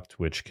product,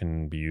 which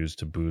can be used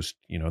to boost,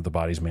 the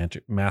body's master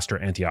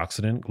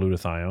antioxidant,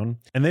 glutathione.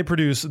 And they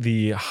produce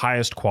the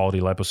highest quality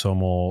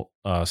liposomal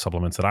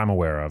supplements that I'm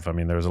aware of. I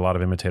mean, there's a lot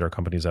of imitator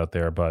companies out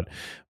there, but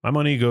my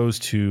money goes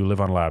to Live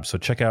On Labs. So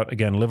check out,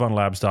 again,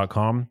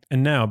 liveonlabs.com.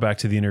 And now back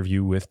to the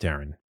interview with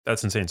Darin.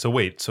 That's insane. So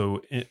wait,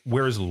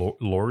 where is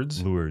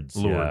Lourdes? Lourdes.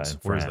 Yeah,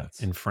 where is that?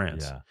 In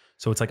France. Yeah.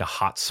 So it's like a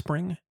hot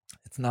spring?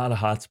 It's not a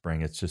hot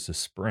spring. It's just a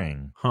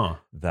spring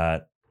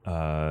that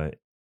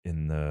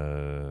in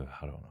the,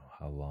 I don't know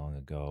how long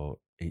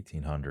ago,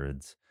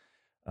 1800s,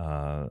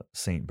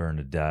 Saint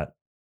Bernadette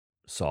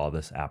saw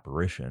this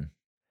apparition,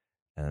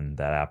 and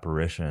that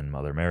apparition,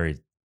 Mother Mary,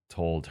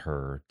 told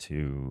her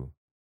to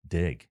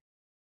dig,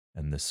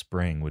 and the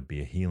spring would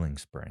be a healing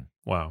spring.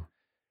 Wow.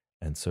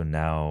 And so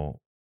now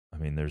I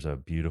mean, there's a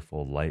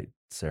beautiful light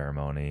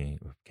ceremony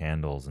with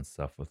candles and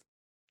stuff with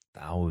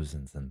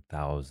thousands and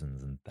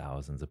thousands and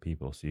thousands of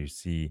people. So you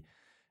see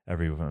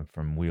everyone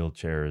from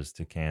wheelchairs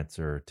to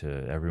cancer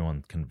to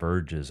everyone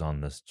converges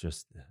on this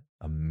just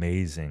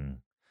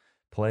amazing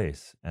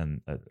place.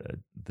 And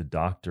the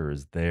doctor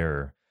is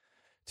there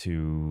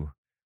to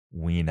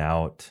wean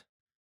out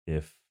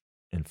if,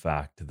 in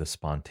fact, the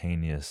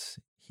spontaneous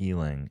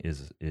healing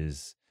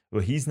is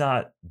well, he's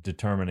not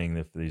determining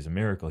if there's a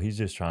miracle. He's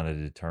just trying to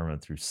determine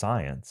through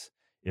science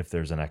if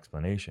there's an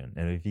explanation.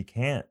 And if he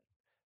can't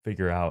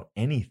figure out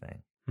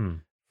anything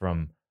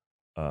from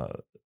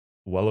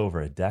well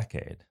over a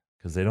decade,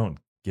 because they don't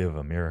give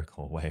a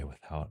miracle away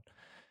without,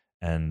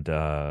 and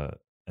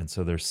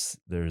so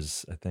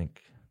there's I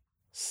think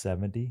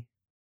 70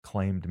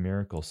 claimed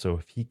miracles. So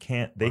if he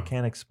can't, they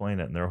can't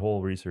explain it, and their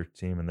whole research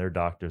team and their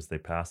doctors, they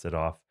pass it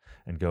off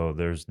and go,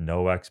 there's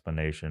no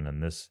explanation,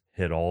 and this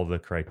hit all the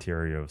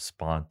criteria of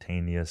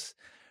spontaneous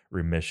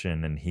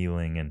remission and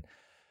healing,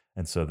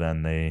 and so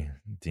then they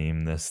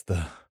deem this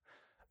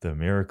the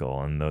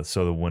miracle. And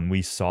so when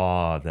we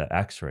saw the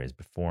x-rays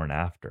before and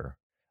after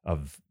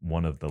of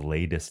one of the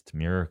latest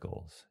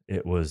miracles,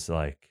 it was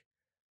like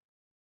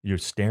you're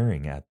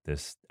staring at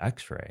this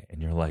x-ray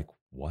and you're like,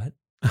 what?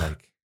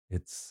 Like,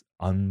 it's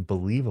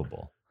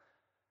unbelievable.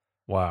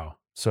 Wow.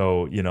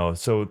 So,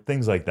 so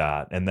things like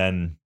that. And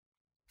then,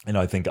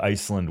 I think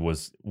Iceland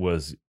was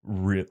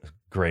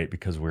great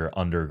because we were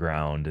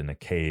underground in a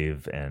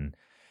cave, and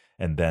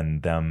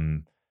then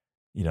them,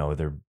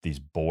 they're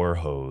these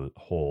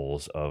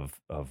holes of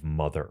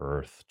Mother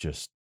Earth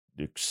just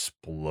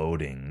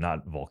exploding,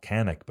 not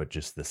volcanic, but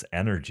just this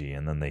energy.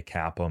 And then they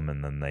cap them,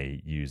 and then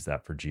they use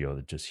that for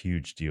just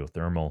huge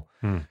geothermal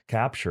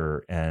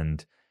capture.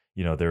 And,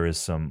 there is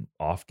some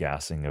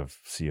off-gassing of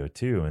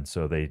CO2. And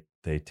so they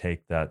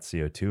take that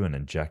CO2 and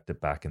inject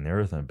it back in the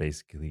earth, and it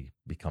basically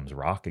becomes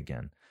rock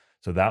again.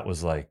 So that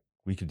was like,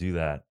 we could do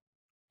that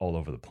all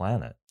over the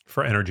planet.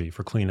 For energy,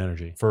 for clean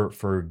energy.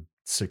 For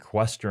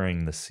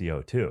sequestering the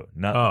CO2.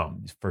 Not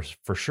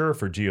for sure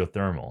for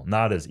geothermal,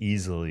 not as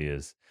easily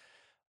as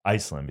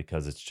Iceland,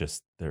 because it's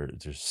just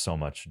there's so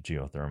much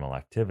geothermal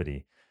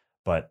activity,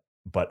 but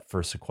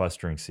for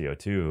sequestering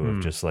CO2,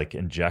 of just like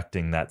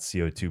injecting that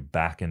CO2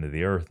 back into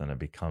the earth, and it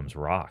becomes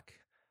rock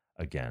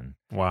again.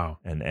 Wow.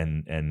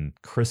 And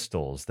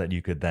crystals that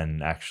you could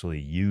then actually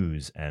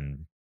use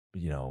and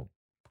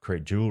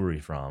create jewelry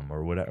from,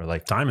 or whatever.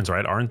 Like diamonds,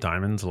 right? Aren't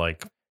diamonds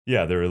like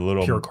they're a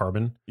little pure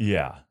carbon?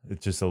 Yeah,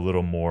 it's just a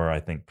little more,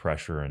 I think,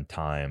 pressure and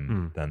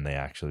time than they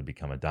actually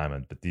become a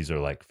diamond. But these are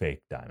like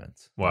fake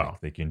diamonds. Wow. Like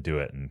they can do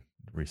it and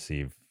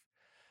receive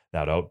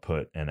that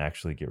output and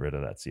actually get rid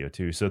of that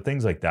CO2. So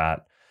things like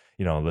that,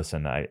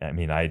 listen, I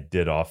mean, I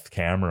did off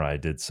camera, I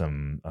did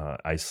some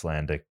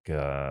Icelandic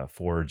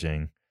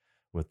foraging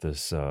with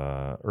this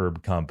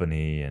herb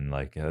company, and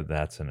like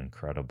that's an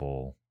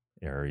incredible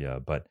area.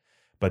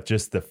 But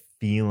just the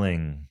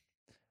feeling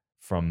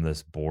from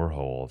this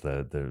borehole,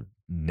 the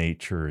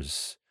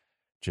nature's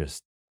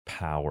just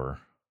power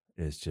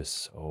is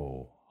just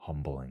so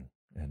humbling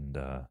and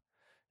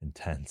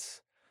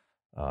intense.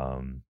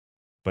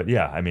 But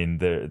yeah, I mean,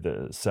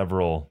 the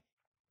several,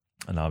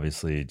 and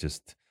obviously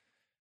just,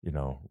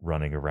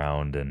 running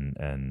around and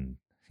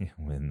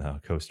in the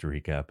Costa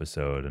Rica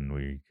episode, and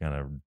we kind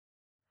of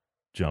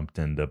jumped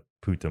into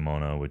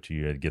Putamona, which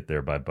you had to get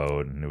there by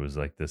boat. And it was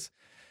like this,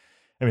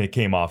 I mean, it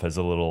came off as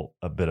a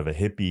bit of a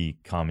hippie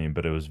commune,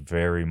 but it was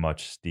very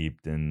much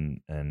steeped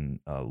in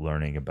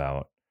learning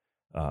about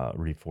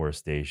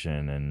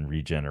reforestation and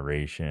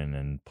regeneration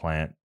and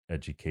plant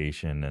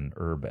education and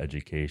herb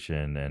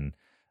education and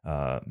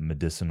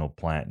medicinal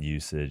plant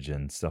usage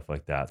and stuff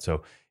like that.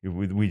 So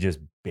we just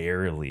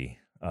barely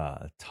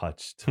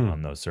touched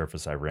on those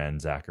surface. I ran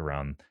Zach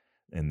around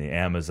in the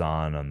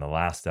Amazon on the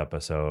last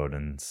episode,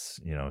 and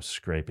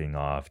scraping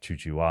off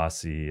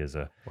chuchuasi as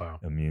a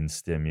immune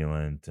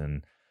stimulant,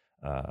 and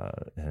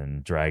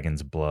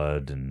dragon's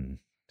blood, and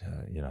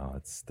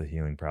it's the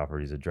healing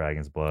properties of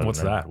dragon's blood.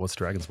 What's that? What's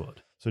dragon's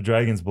blood? So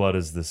dragon's blood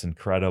is this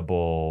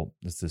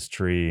this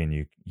tree, and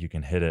you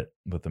can hit it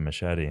with a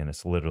machete, and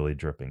it's literally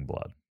dripping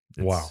blood.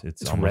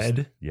 It's almost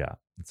red. Yeah,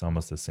 it's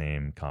almost the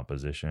same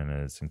composition,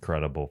 and it's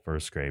incredible for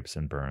scrapes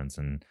and burns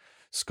and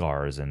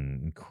scars,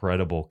 and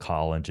incredible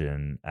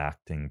collagen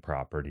acting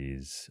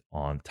properties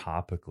on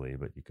topically,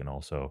 but you can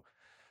also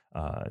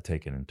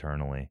take it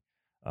internally.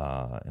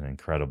 An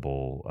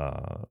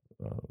incredible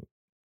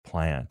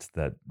plant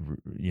that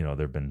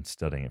they've been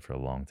studying it for a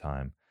long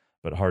time,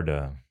 but hard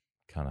to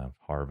kind of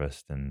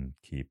harvest and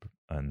keep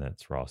in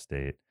its raw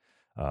state.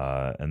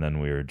 And then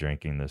we were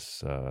drinking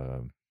this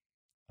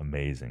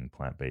amazing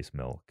plant-based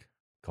milk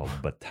called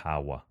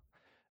Batawa,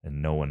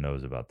 and no one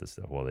knows about this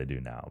stuff. Well, they do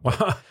now,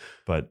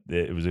 but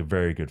it was a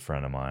very good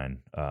friend of mine,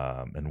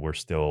 and we're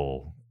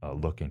still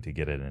looking to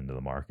get it into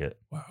the market.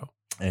 Wow.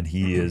 And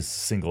he is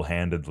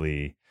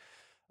single-handedly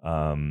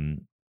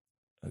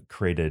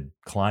created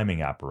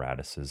climbing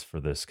apparatuses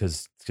for this,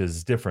 because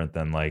it's different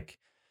than like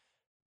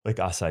like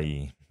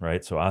acai,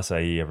 right? So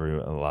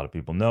acai, a lot of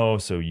people know.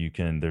 So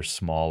they're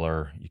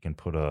smaller. You can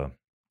put a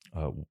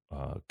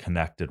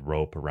connected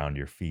rope around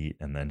your feet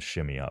and then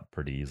shimmy up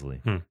pretty easily.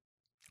 Hmm.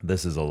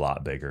 This is a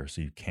lot bigger,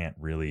 so you can't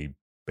really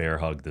bear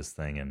hug this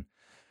thing and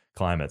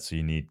climb it. So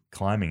you need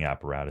climbing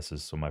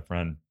apparatuses. So my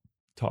friend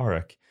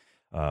Tarek,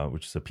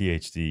 which is a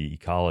PhD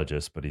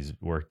ecologist, but he's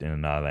worked in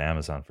and out of the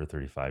Amazon for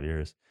 35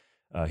 years.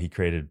 He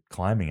created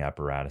climbing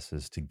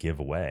apparatuses to give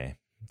away.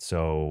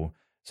 So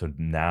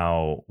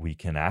now we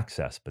can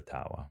access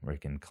Batawa. We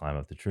can climb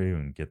up the tree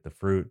and get the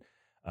fruit.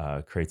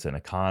 Creates an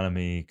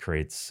economy,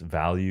 creates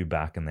value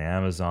back in the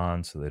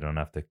Amazon, so they don't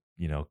have to,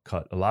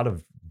 cut. A lot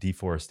of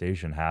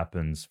deforestation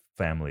happens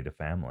family to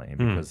family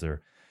because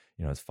they're,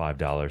 it's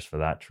 $5 for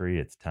that tree,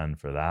 it's 10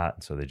 for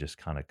that, so they just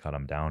kind of cut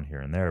them down here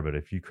and there. But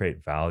if you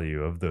create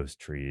value of those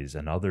trees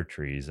and other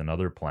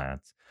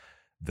plants,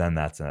 then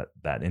that's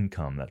that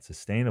income that's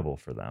sustainable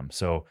for them.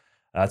 So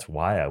that's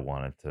why I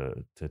wanted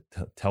to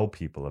tell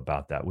people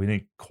about that. We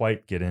didn't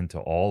quite get into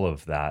all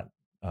of that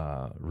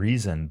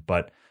reason,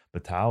 but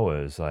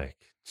Batawa is like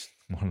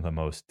one of the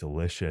most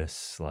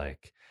delicious.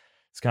 Like,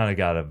 it's kind of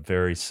got a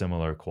very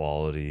similar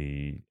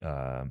quality,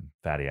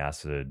 fatty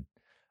acid,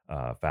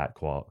 fat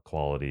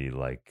quality,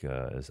 like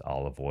as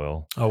olive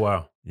oil. Oh,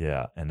 wow.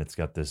 Yeah, and it's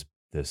got this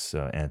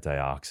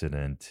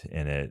antioxidant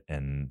in it,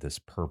 and this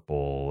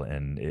purple,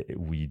 and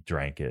we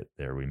drank it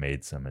there. We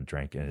made some and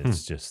drank it.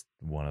 It's just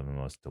one of the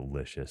most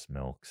delicious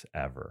milks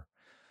ever.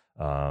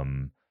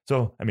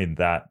 So I mean,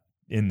 that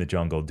in the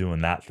jungle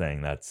doing that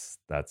thing, that's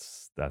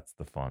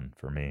the fun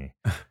for me.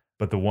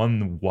 But the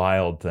one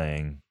wild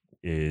thing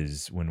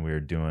is when we're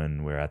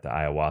at the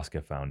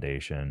Ayahuasca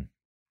Foundation.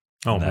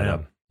 Oh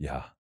man.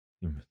 Yeah,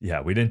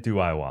 we didn't do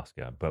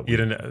ayahuasca, but You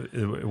didn't.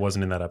 It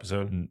wasn't in that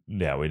episode.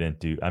 Yeah, we didn't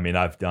do. I mean,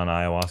 I've done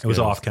ayahuasca. It was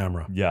off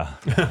camera. Yeah,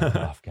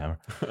 off camera.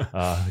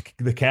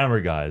 The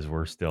camera guys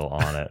were still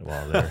on it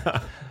while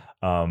they're.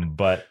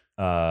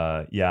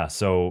 Yeah.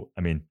 So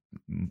I mean,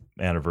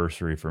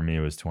 anniversary for me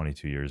was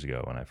 22 years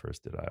ago when I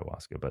first did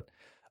ayahuasca. But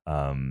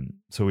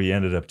so we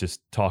ended up just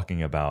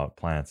talking about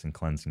plants and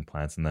cleansing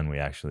plants, and then we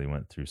actually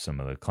went through some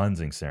of the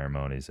cleansing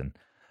ceremonies. And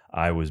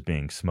I was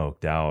being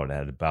smoked out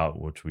at about,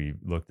 which we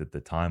looked at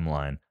the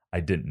timeline. I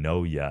didn't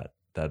know yet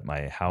that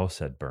my house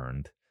had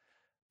burned,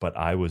 but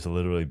I was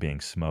literally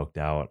being smoked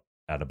out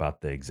at about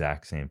the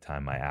exact same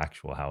time my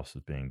actual house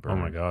was being burned.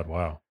 Oh my God.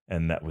 Wow.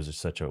 And that was just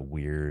such a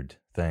weird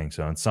thing.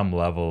 So on some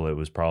level, it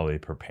was probably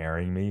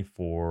preparing me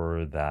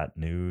for that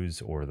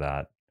news or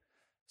that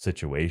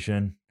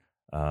situation,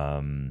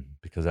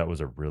 because that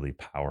was a really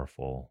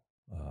powerful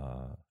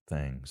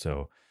thing.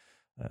 So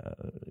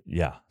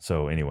yeah.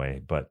 So anyway,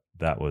 but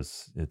that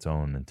was its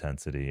own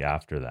intensity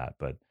after that.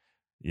 But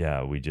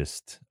yeah, we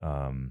just,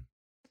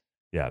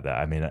 yeah,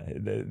 I mean,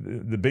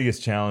 the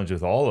biggest challenge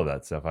with all of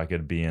that stuff, I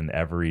could be in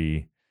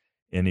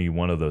any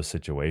one of those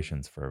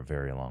situations for a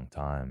very long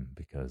time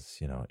because,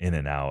 in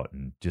and out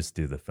and just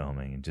do the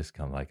filming and just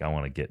come like, I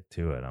want to get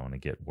to it. I want to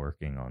get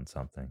working on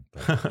something.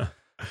 But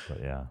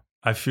yeah,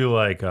 I feel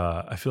like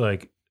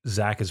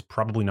Zach is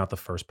probably not the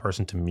first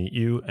person to meet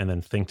you and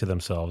then think to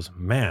themselves,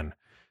 man,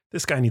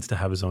 this guy needs to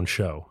have his own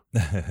show,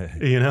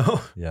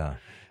 Yeah.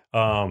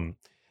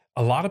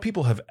 A lot of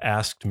people have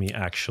asked me,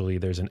 actually,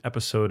 there's an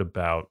episode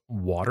about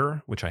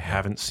water, which I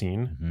haven't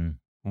seen.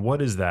 Mm-hmm. What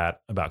is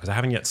that about? Because I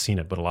haven't yet seen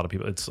it, but a lot of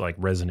people, it's like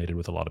resonated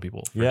with a lot of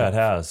people. Yeah, it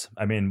has.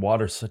 I mean,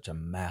 water's such a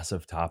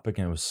massive topic,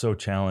 and it was so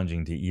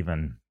challenging to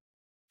even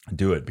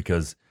do it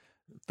because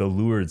the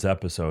Lourdes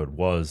episode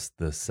was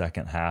the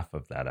second half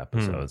of that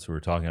episode. So we're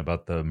talking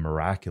about the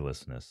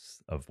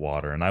miraculousness of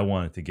water. And I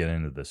wanted to get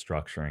into the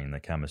structuring, the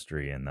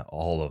chemistry, and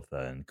all of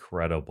the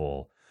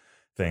incredible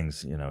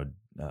things, Dr.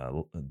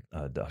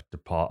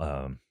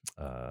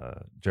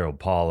 Gerald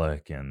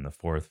Pollack and the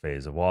fourth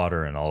phase of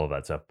water and all of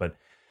that stuff.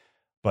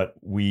 But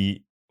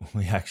we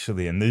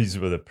actually, and these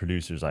were the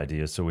producer's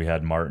ideas. So we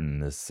had Martin,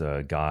 this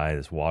guy,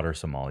 this water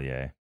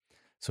sommelier.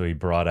 So he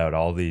brought out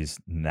all these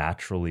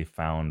naturally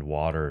found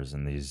waters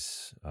in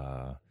these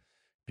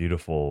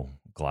beautiful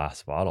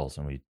glass bottles,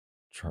 and we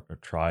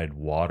tried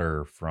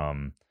water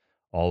from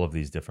all of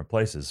these different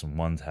places. And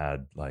one's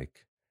had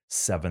like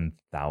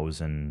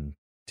 7,000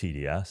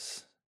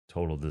 TDS,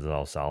 total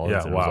dissolved solids.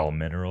 Yeah, and it was all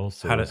minerals.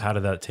 So how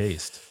did that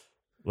taste?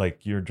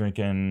 Like you're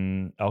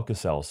drinking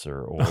Alka-Seltzer,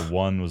 or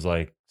one was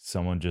like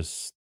someone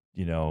just,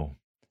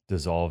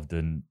 dissolved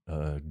in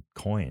a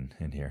coin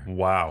in here.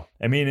 Wow.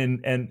 I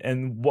mean,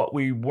 and what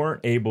we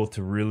weren't able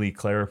to really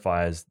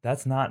clarify is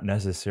that's not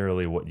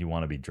necessarily what you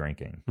want to be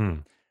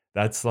drinking.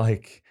 That's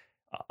like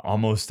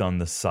almost on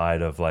the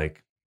side of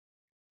like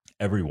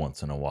every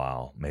once in a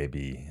while,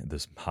 maybe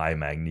this high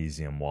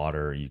magnesium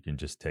water, you can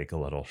just take a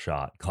little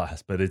shot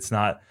glass, but it's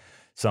not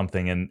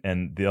something.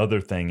 And the other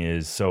thing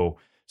is, so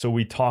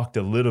we talked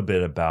a little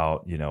bit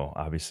about,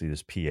 obviously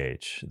this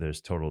pH,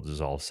 there's total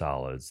dissolved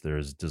solids,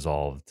 there's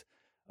dissolved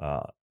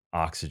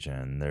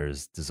oxygen,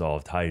 there's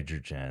dissolved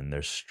hydrogen,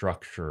 there's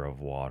structure of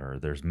water,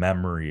 there's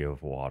memory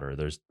of water,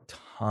 there's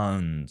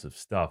tons of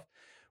stuff,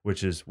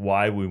 which is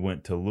why we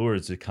went to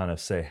Lourdes to kind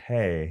of say,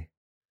 hey,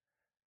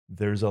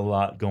 there's a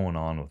lot going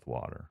on with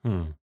water.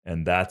 Hmm.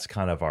 And that's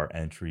kind of our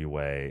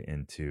entryway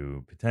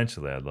into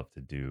potentially, I'd love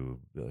to do,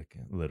 like,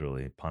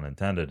 literally, pun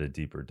intended, a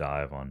deeper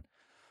dive on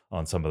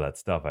some of that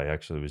stuff. I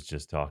actually was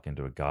just talking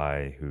to a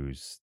guy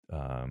who's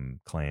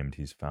claimed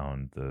he's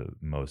found the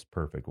most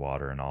perfect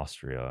water in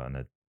Austria,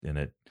 and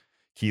it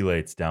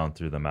chelates down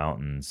through the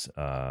mountains.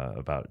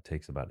 It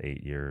takes about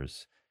 8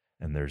 years,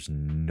 and there's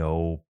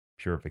no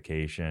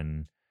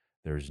purification.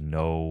 There's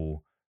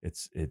no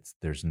it's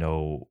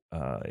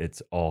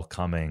all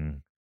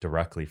coming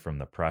directly from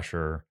the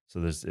pressure.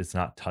 So it's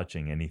not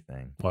touching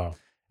anything. Wow.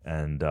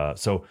 And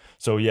so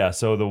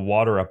the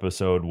water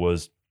episode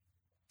was,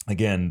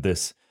 again,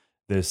 this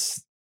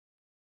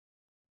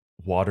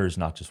water is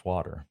not just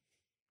water.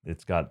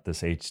 It's got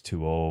this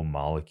H2O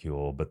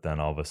molecule, but then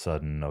all of a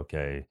sudden,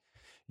 okay,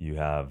 you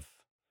have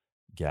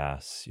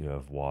gas, you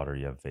have water,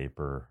 you have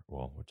vapor,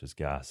 well, which is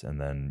gas, and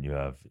then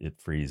it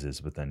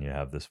freezes, but then you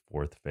have this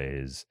fourth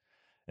phase.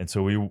 And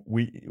so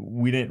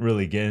we didn't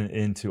really get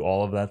into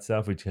all of that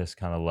stuff. We just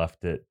kind of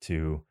left it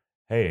to,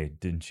 hey,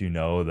 didn't you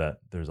know that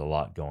there's a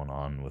lot going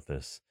on with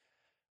this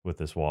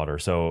water?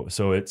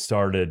 So it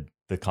started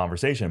the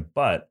conversation,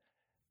 but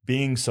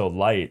being so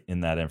light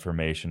in that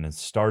information and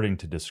starting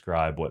to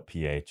describe what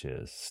pH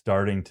is,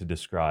 starting to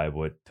describe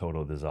what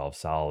total dissolved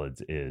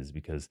solids is,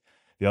 because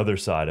the other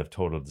side of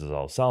total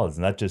dissolved solids,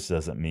 and that just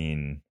doesn't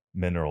mean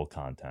mineral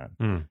content.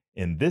 Mm.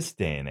 In this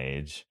day and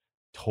age,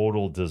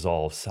 total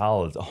dissolved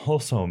solids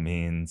also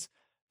means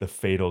the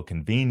fatal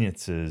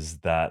conveniences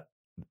that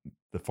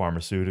the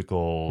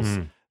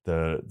pharmaceuticals,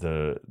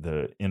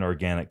 the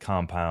inorganic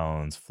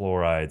compounds,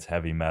 fluorides,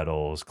 heavy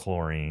metals,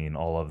 chlorine,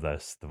 all of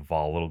this, the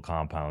volatile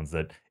compounds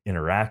that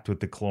interact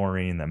with the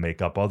chlorine that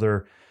make up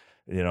other,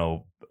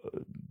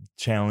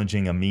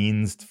 challenging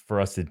amines for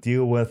us to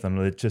deal with. And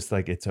it's just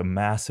like, it's a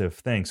massive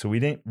thing. So we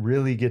didn't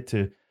really get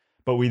to,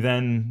 but we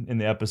then, in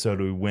the episode,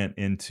 we went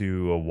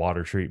into a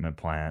water treatment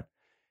plant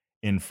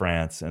in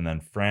France. And then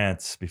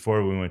France,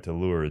 before we went to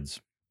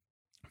Lourdes,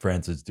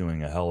 France is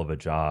doing a hell of a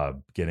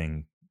job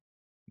getting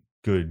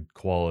good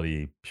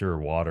quality, pure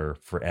water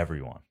for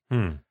everyone.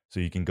 So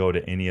you can go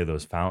to any of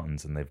those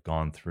fountains and they've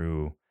gone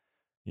through,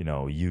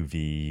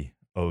 UV,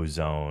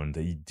 ozone,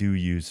 that you do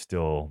use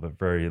still, but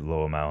very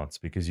low amounts,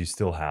 because you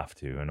still have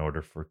to, in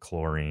order for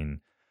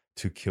chlorine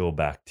to kill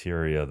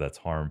bacteria that's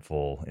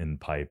harmful in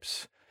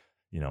pipes,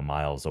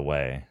 miles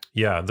away.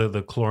 Yeah,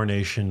 the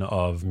chlorination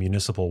of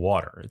municipal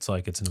water. It's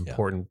like, it's an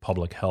important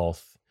public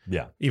health.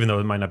 Yeah. Even though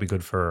it might not be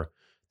good for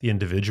the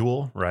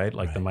individual, right?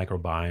 Like the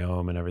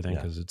microbiome and everything,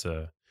 because it's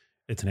an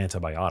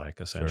antibiotic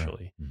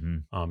essentially. Sure.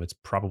 Mm-hmm. It's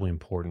probably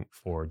important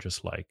for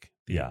just like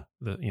the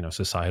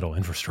societal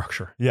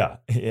infrastructure. Yeah,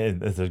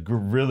 it's a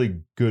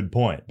really good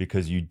point,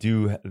 because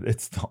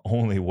it's the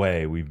only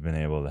way we've been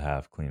able to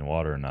have clean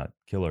water and not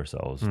kill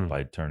ourselves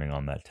by turning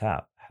on that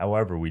tap.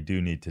 However, we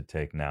do need to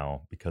take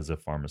now, because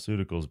of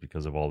pharmaceuticals,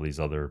 because of all these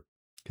other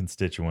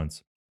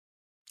constituents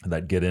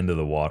that get into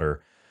the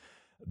water,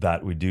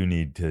 that we do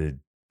need to,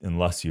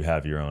 unless you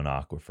have your own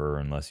aquifer,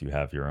 unless you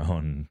have your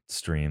own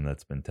stream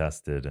that's been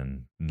tested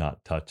and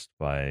not touched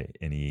by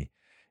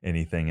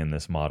anything in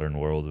this modern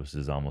world, which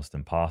is almost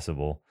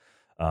impossible,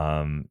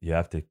 you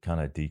have to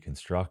kind of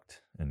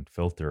deconstruct and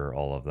filter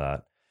all of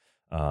that,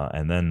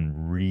 and then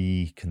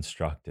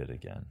reconstruct it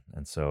again.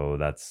 And so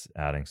that's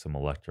adding some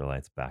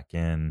electrolytes back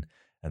in.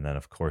 And then,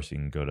 of course, you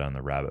can go down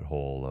the rabbit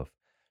hole of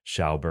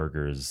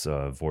Schauberger's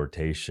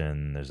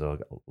vortation. There's a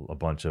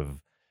bunch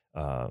of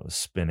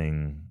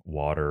spinning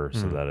water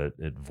so that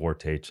it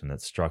vortates and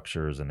it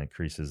structures and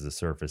increases the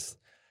surface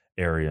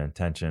area and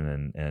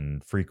tension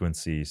and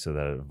frequency, so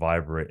that it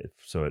vibrates,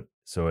 so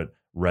it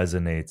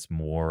resonates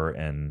more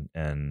and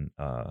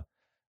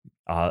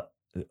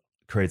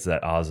creates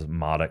that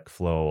osmotic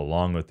flow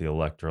along with the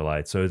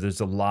electrolyte. So there's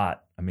a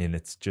lot. I mean,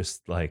 it's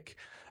just like,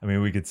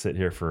 we could sit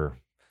here for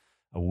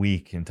a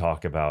week and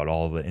talk about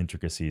all the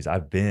intricacies.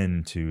 I've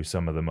been to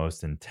some of the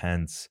most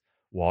intense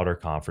water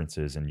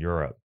conferences in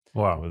Europe.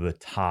 Wow. With the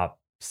top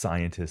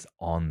scientists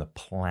on the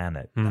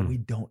planet that we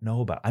don't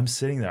know about. I'm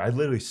sitting there. I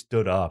literally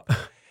stood up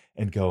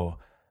and go,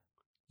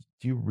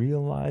 do you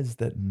realize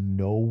that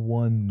no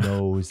one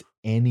knows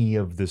any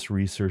of this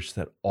research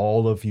that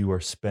all of you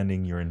are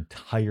spending your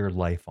entire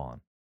life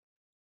on?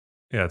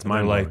 Yeah, it's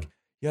mind-blowing. Like,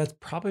 yeah, it's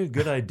probably a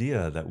good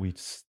idea that we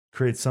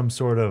create some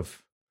sort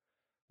of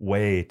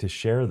way to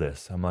share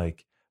this. I'm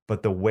like,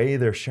 but the way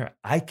they're sharing,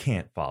 I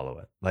can't follow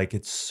it. Like,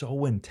 it's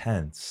so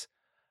intense.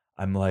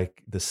 I'm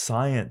like, the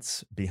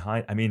science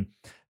behind,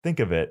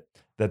 think of it,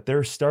 that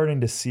they're starting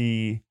to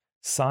see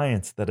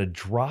science that a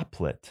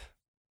droplet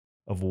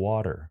of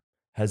water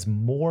has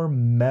more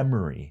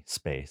memory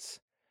space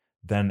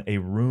than a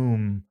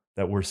room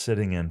that we're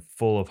sitting in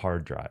full of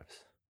hard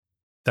drives.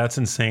 That's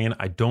insane.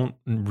 I don't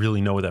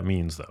really know what that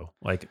means though.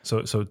 Like,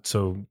 so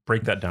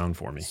break that down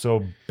for me.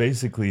 So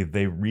basically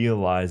they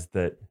realized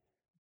that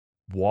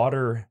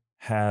water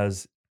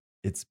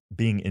it's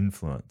being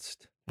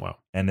influenced. Wow.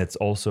 And it's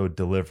also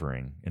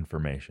delivering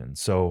information.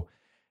 So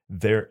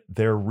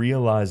they're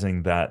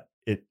realizing that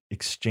it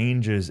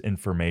exchanges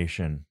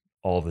information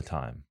all the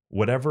time.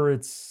 whatever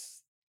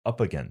it's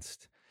up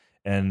against.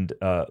 And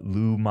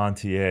Lou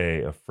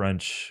Montier, a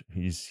French,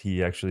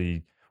 he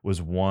actually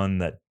was one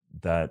that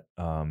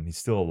he's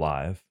still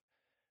alive,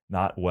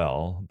 not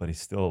well, but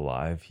he's still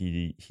alive.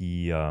 He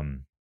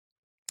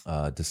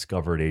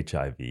discovered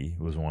HIV. He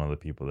was one of the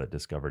people that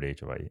discovered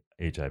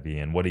HIV.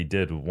 And what he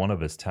did, one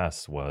of his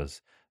tests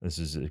was, this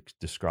is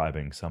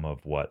describing some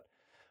of what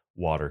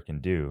water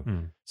can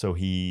do. So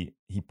he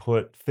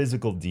put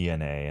physical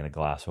DNA in a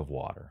glass of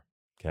water.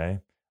 Okay.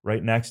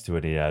 Right next to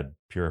it, he had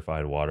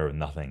purified water with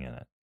nothing in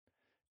it.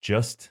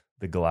 Just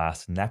the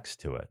glass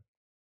next to it,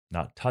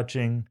 not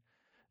touching,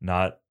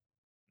 not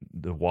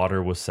the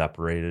water was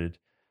separated.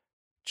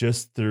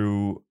 Just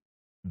through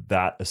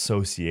that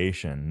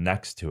association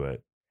next to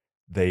it,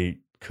 they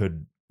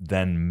could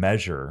then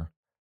measure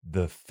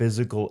the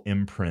physical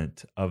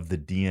imprint of the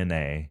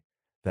DNA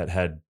that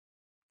had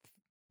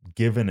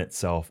given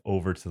itself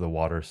over to the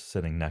water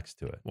sitting next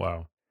to it.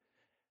 Wow.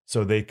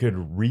 So they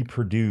could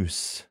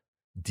reproduce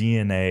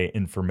DNA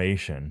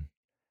information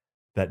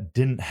that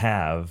didn't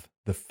have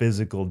the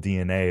physical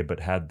DNA,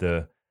 but had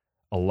the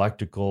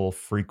electrical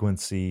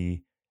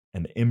frequency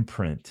and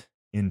imprint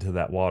into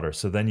that water.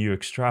 So then you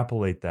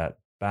extrapolate that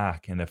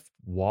back. And if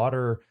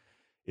water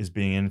is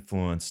being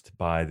influenced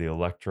by the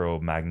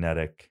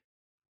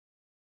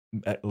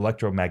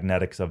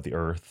electromagnetics of the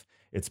earth,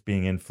 it's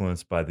being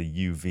influenced by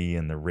the UV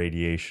and the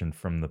radiation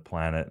from the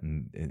planet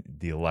and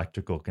the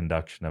electrical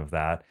conduction of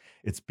that.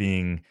 It's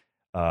being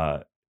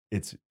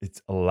it's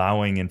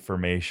allowing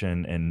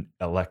information and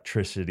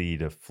electricity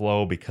to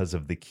flow because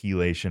of the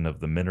chelation of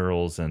the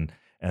minerals and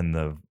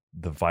the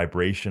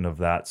vibration of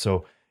that.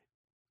 So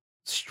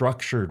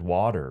structured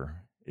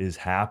water is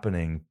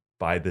happening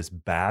by this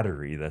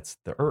battery that's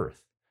the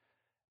earth.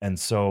 And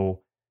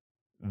so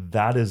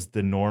that is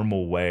the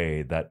normal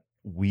way that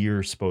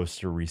we're supposed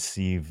to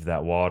receive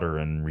that water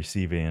and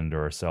receive it into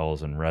our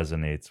cells and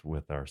resonates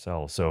with our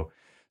cells. So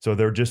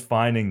they're just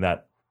finding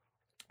that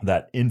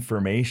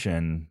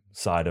information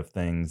side of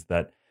things,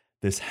 that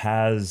this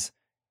has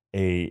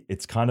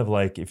it's kind of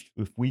like if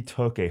we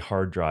took a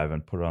hard drive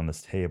and put it on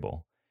this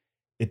table,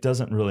 it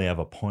doesn't really have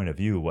a point of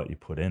view what you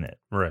put in it.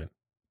 Right.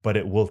 But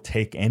it will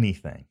take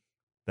anything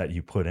that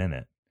you put in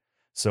it.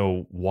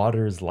 So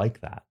water is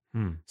like that.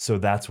 So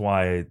that's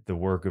why the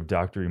work of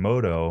Dr.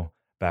 Emoto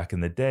back in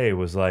the day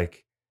was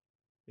like,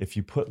 if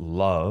you put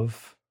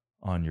love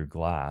on your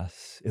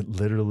glass, it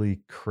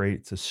literally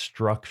creates a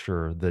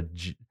structure,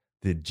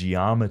 the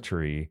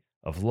geometry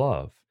of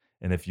love.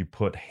 And if you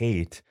put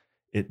hate,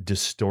 it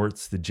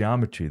distorts the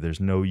geometry. There's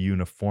no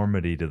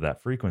uniformity to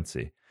that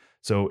frequency.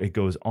 So it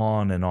goes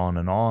on and on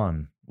and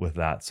on with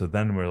that. So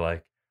then we're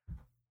like,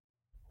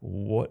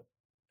 what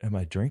am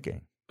I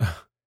drinking?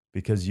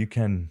 Because you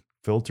can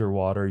filter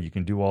water, you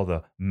can do all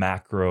the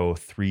macro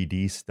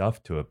 3D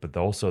stuff to it, but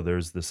also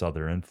there's this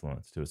other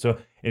influence to it. So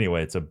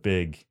anyway, it's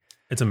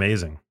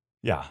amazing.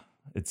 Yeah.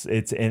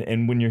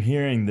 And when you're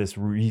hearing this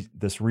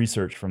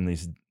research from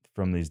these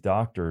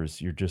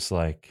doctors, you're just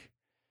like,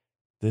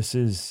 this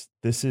is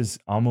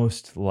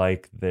almost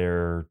like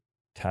they're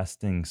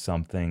testing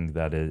something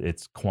that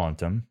it's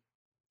quantum.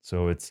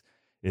 So it's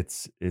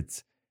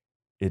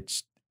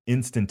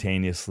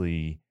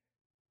instantaneously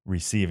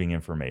receiving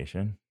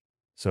information.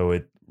 So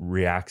it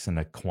reacts in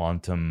a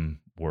quantum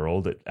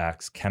world. It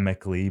acts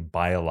chemically,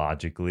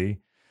 biologically.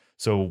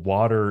 So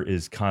water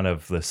is kind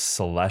of the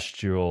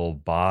celestial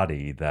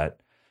body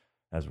that,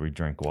 as we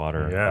drink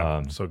water.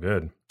 Yeah, so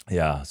good.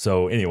 Yeah.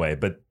 So anyway,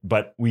 but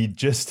we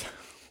just,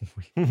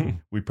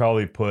 we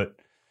probably put,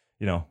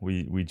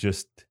 we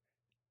just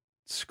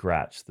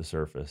scratched the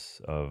surface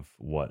of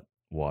what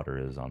water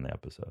is on the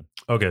episode.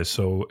 Okay.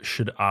 So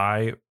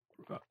I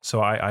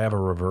have a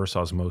reverse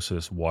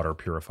osmosis water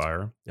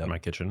purifier in my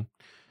kitchen.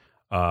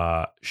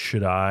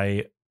 Should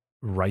I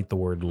write the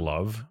word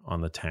love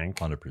on the tank?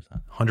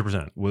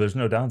 100%. Well, there's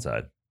no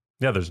downside.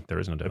 Yeah, there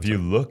is no downside. If you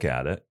look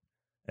at it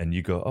and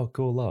you go, oh,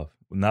 cool, love.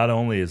 Not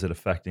only is it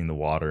affecting the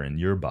water in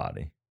your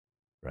body,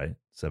 right?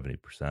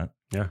 70%.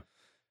 Yeah.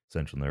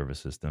 Central nervous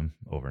system,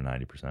 over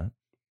 90%.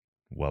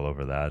 Well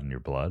over that in your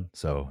blood.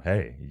 So,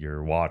 hey,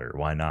 your water,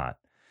 why not?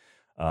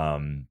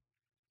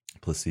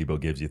 Placebo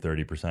gives you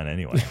 30%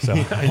 anyway. So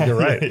you're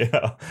right.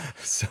 Yeah.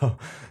 So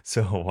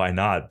why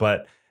not?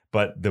 But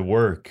the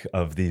work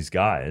of these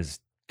guys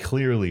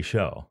clearly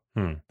show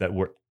that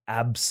we're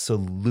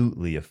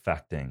absolutely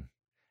affecting.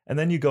 And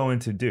then you go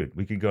into, dude,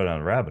 we could go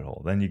down a rabbit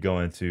hole. Then you go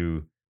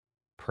into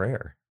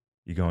prayer.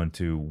 You go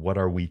into, what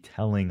are we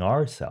telling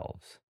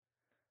ourselves?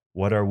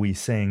 What are we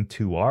saying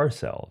to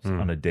ourselves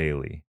on a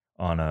daily,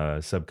 on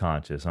a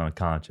subconscious, on a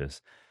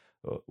conscious?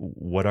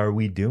 What are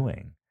we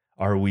doing?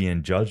 Are we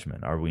in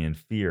judgment? Are we in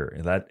fear?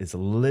 That is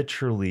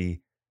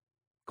literally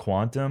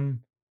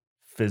quantum,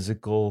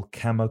 physical,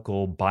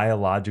 chemical,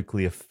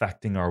 biologically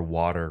affecting our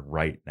water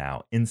right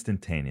now,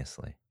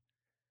 instantaneously.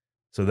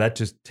 So that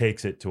just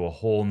takes it to a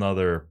whole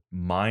nother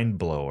mind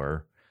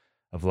blower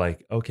of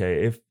like,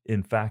 okay, if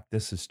in fact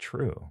this is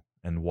true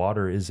and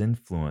water is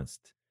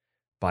influenced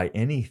by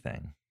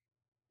anything,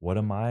 what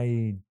am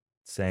I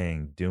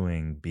saying,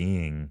 doing,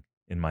 being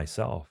in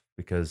myself,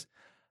 because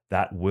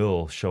that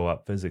will show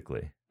up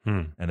physically.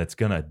 Hmm. And it's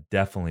going to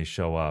definitely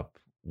show up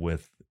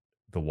with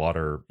the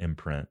water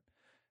imprint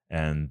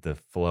and the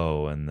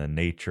flow and the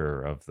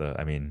nature of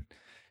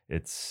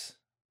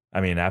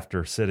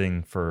after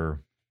sitting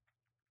for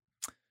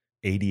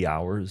 80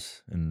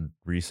 hours in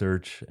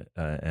research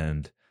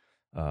and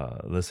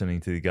listening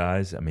to the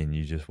guys,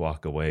 you just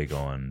walk away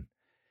going,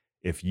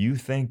 if you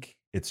think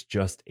it's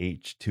just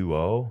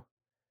H2O,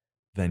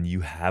 then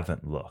you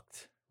haven't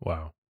looked.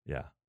 Wow.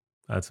 Yeah.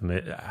 That's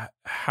amazing.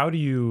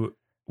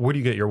 Where do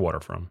you get your water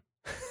from?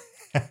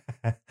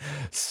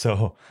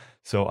 So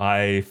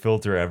I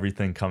filter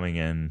everything coming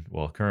in.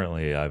 Well,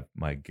 currently I have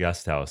my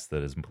guest house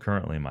that is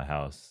currently my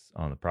house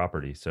on the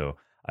property. So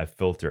I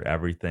filter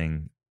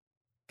everything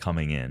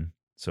coming in.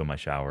 So my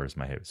shower is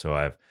so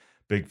I have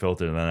big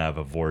filter, and then I have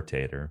a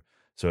vortator.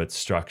 So it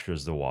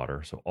structures the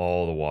water. So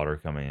all the water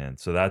coming in.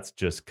 So that's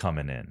just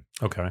coming in.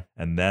 Okay.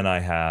 And then I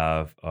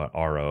have an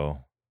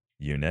RO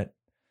unit.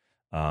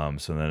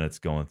 So then it's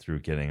going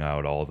through getting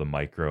out all the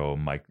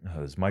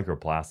there's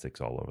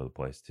microplastics all over the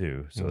place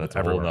too. So that's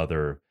a whole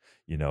other,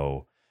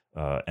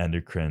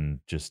 endocrine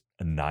just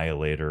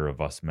annihilator of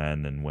us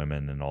men and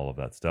women and all of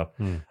that stuff.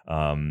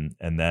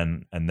 And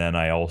then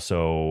I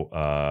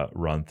also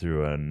run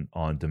through an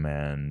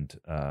on-demand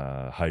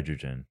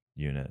hydrogen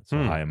unit.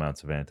 So high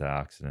amounts of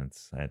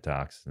antioxidants.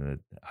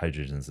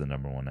 Hydrogen is the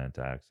number one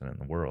antioxidant in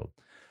the world,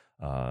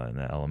 in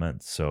the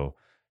elements. So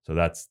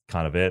that's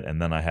kind of it.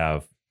 And then I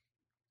have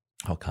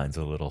all kinds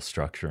of little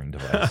structuring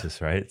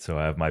devices, right? So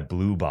I have my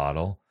blue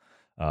bottle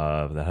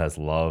that has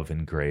love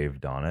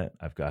engraved on it.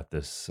 I've got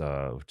this,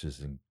 which is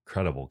an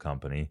incredible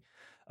company,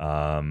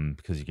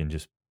 because you can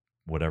just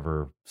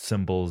whatever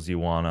symbols you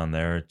want on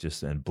there.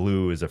 And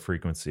blue is a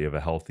frequency of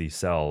a healthy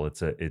cell.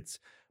 It's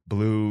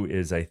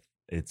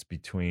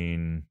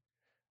between,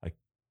 I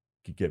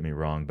could get me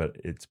wrong, but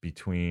it's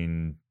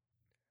between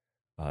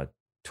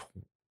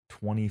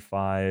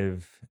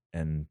 25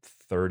 and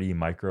 30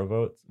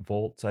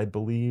 microvolts, I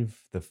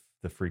believe,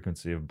 the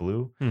frequency of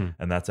blue,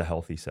 and that's a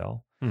healthy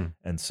cell.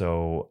 And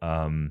so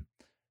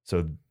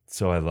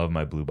I love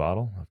my blue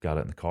bottle. I've got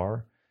it in the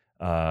car.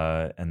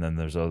 And then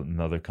there's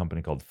another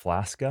company called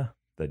Flaska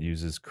that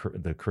uses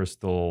the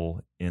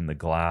crystal in the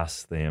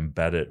glass. They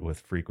embed it with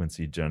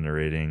frequency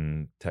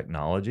generating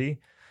technology.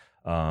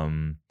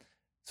 So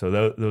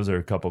those are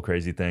a couple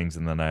crazy things.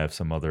 And then I have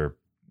some other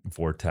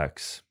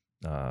vortex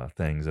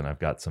things, and I've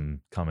got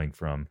some coming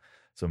from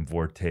some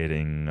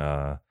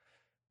vortating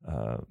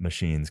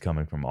machines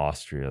coming from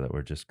Austria that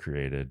were just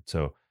created.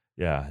 So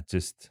yeah,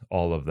 just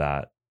all of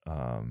that.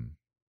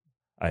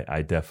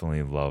 I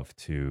definitely love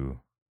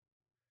to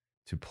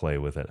play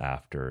with it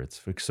after.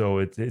 It's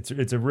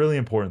a really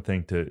important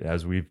thing to,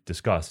 as we've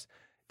discussed,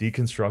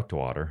 deconstruct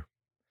water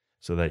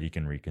so that you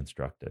can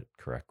reconstruct it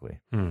correctly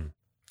and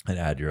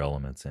add your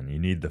elements in. You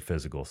need the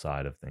physical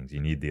side of things.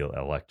 You need the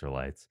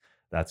electrolytes.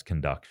 That's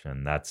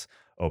conduction. That's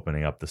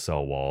opening up the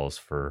cell walls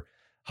for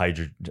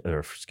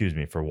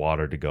for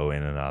water to go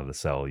in and out of the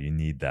cell. You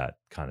need that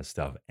kind of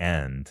stuff,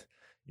 and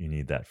you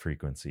need that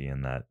frequency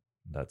and that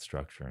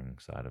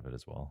structuring side of it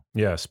as well.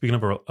 Yeah. Speaking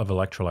of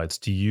electrolytes,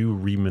 do you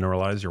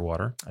remineralize your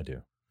water? I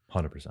do,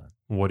 100%.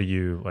 What do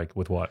you like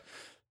with what?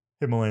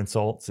 Himalayan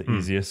salt's the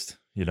easiest.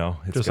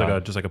 It's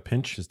just like a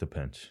pinch. Just a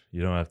pinch.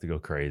 You don't have to go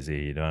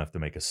crazy. You don't have to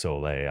make a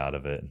Soleil out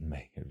of it and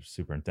make it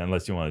super intense,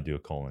 unless you want to do a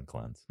colon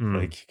cleanse.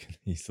 Like, you can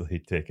easily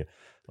take a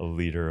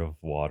liter of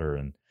water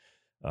and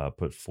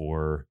put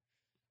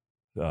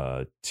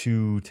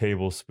 2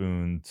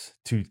 tablespoons.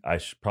 I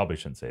probably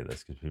shouldn't say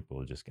this because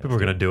people are just people are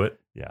gonna do it.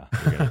 Yeah,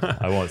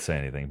 I won't say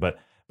anything, but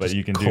just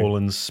you can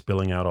colons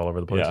spilling out all over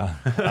the place.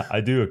 Yeah,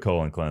 I do a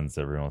colon cleanse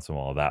every once in a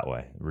while that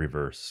way,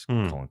 reverse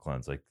colon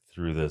cleanse, like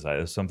through this.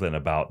 There's something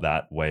about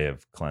that way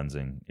of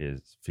cleansing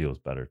feels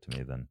better to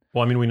me than.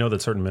 Well, we know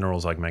that certain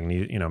minerals like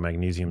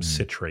magnesium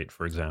citrate,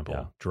 for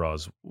example,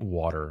 draws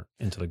water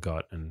into the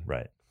gut, and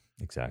right,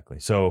 exactly.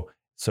 So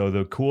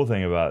the cool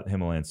thing about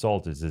Himalayan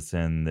salt is it's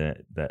in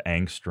the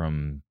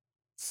angstrom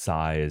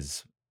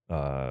size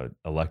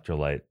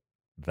electrolyte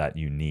that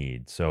you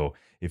need. So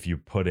if you're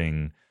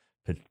putting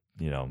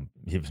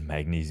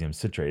magnesium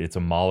citrate, it's a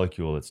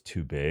molecule that's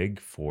too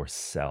big for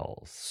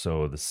cells.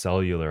 So the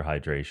cellular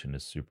hydration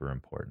is super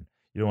important.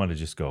 You don't want to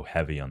just go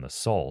heavy on the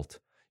salt.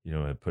 You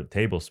don't want to put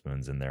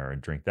tablespoons in there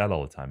and drink that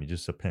all the time. You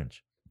just a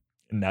pinch.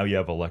 And now you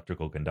have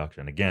electrical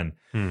conduction. Again,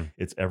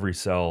 it's every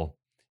cell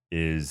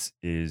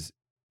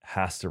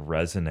has to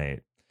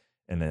resonate.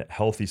 And a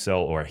healthy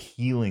cell or a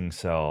healing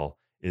cell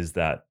is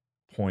 25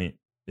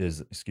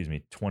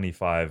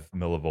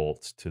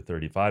 millivolts to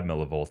 35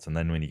 millivolts. And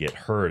then when you get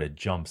hurt, it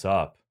jumps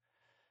up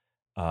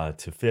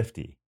to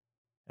 50.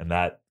 And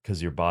that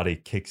because your body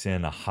kicks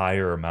in a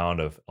higher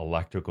amount of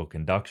electrical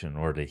conduction in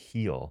order to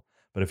heal.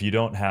 But if you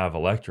don't have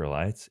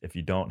electrolytes, if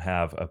you don't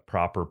have a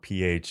proper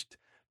pH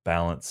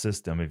balanced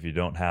system, if you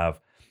don't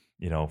have,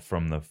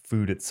 from the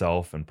food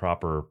itself and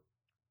proper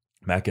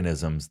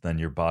mechanisms, then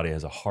your body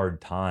has a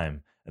hard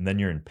time, and then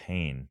you're in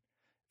pain.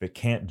 If it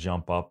can't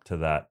jump up to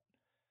that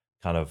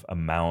kind of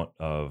amount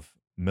of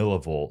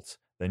millivolts,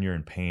 then you're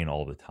in pain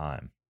all the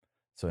time.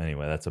 So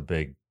anyway, that's a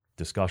big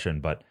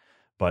discussion, but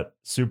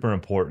super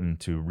important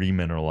to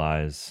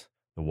remineralize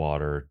the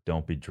water.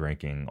 Don't be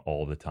drinking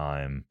all the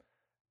time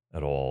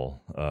at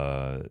all.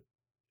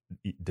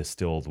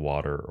 Distilled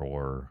water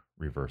or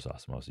reverse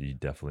osmosis. You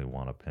definitely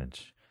want a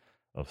pinch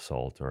of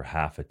salt or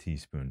half a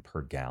teaspoon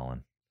per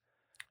gallon.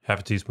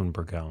 Half a teaspoon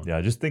per gallon.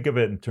 Yeah, just think of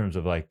it in terms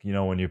of like,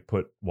 when you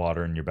put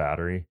water in your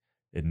battery,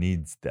 it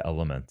needs the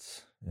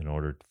elements in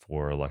order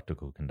for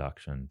electrical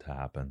conduction to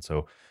happen.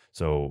 So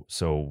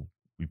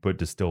we put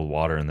distilled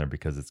water in there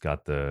because it's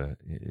got the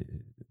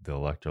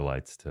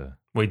electrolytes to.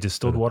 Wait,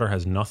 distilled water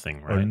has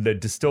nothing, right? The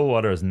distilled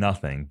water is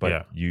nothing, but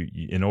Yeah. you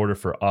in order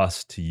for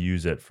us to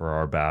use it for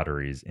our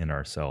batteries in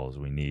our cells,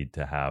 we need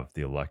to have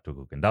the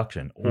electrical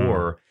conduction,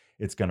 or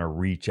it's going to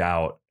reach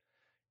out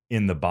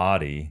in the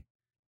body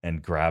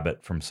and grab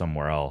it from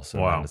somewhere else,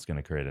 and then it's going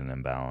to create an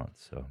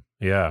imbalance. So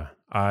yeah,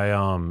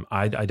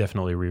 I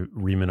definitely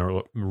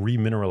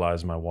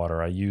remineralize my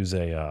water. I use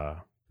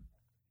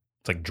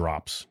it's like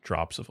drops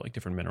of like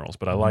different minerals,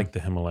 but I like the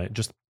Himalayan,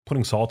 just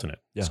putting salt in it.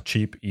 Yeah. It's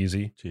cheap,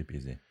 easy.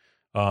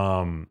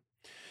 Well,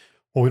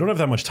 Well, we don't have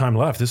that much time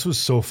left. This was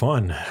so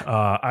fun.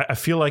 I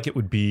feel like it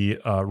would be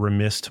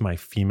remiss to my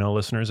female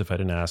listeners if I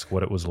didn't ask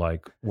what it was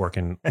like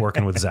working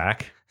with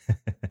Zach.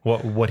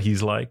 What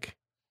he's like.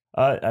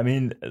 I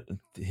mean,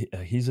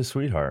 he's a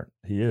sweetheart.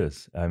 He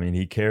is. I mean,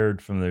 he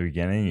cared from the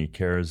beginning. He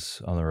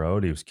cares on the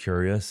road. He was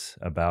curious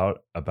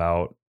about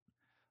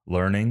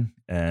learning,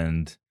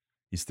 and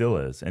he still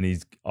is. And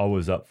he's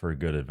always up for a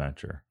good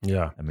adventure.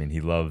 Yeah. I mean, he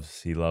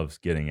loves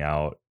getting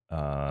out.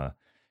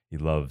 He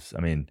loves.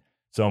 I mean,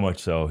 so much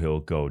so he'll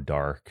go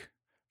dark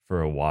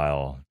for a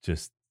while,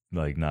 just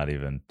like not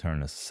even turn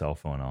his cell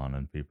phone on,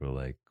 and people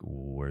are like,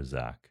 "Where's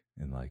Zach?"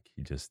 And like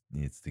he just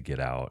needs to get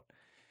out.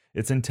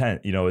 It's intense,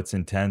 it's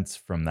intense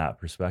from that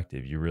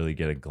perspective. You really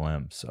get a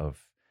glimpse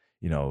of,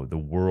 the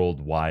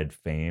worldwide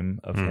fame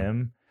of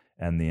him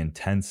and the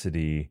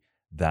intensity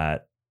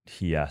that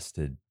he has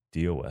to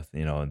deal with,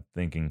 and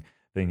thinking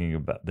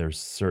about, there's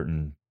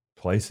certain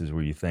places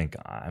where you think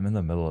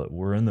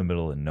we're in the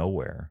middle of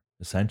nowhere,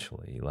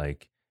 essentially,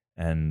 like,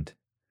 and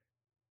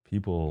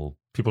people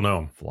know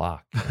him.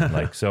 flock.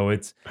 Like, so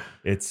it's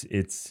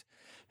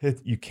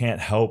you can't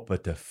help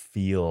but to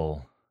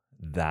feel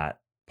that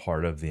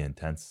part of the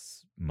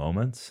intense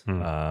moments.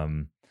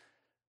 And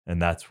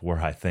that's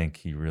where I think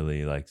he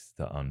really likes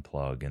to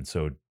unplug. And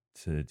so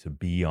to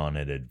be on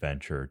an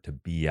adventure, to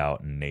be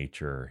out in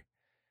nature,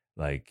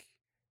 like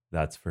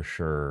that's for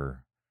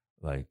sure,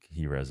 like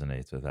he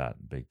resonates with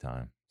that big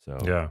time. So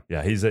yeah,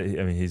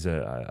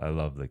 I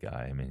love the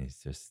guy. I mean,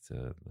 he's just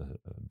a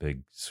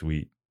big,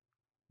 sweet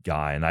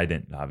guy. And I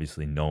didn't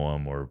obviously know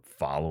him or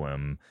follow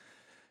him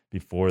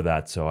before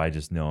that. So I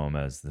just know him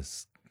as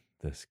this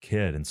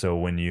kid. And so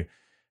when you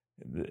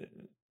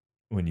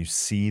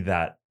see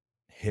that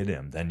hit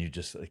him, then you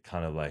just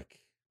kind of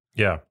like,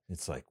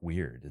 it's like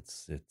weird.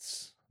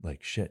 It's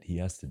like, shit, he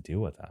has to deal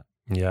with that.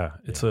 Yeah.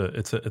 It's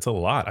a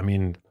lot. I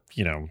mean,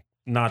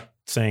 not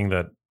saying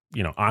that,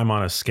 I'm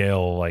on a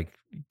scale like,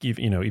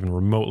 even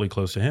remotely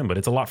close to him, but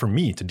it's a lot for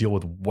me to deal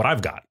with what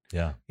I've got.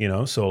 Yeah.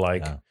 So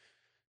like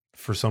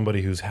for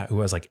somebody who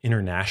has like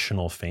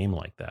international fame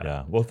like that.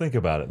 Yeah. Well, think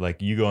about it.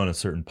 Like you go into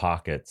certain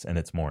pockets and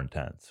it's more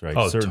intense, right?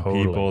 Oh, certain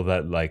totally. people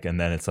that like, and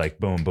then it's like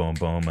boom, boom,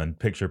 boom, and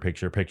picture,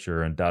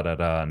 and da da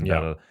da and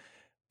da da.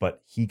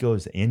 But he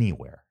goes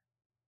anywhere.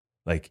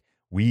 Like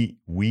we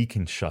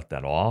can shut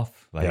that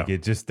off. Like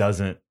it just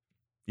doesn't,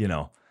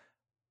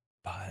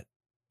 but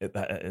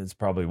it's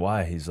probably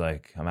why he's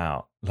like, I'm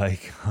out.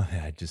 Like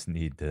I just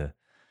need to.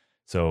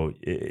 So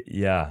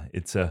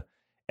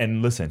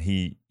and listen,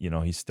 he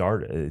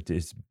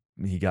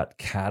got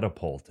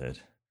catapulted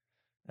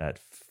at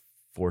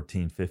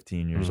 14,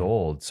 15 years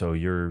old. So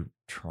you're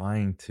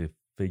trying to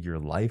figure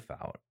life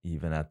out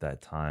even at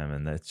that time.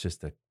 And that's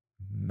just a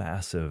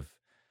massive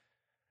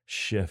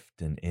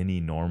shift in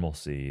any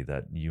normalcy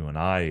that you and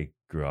I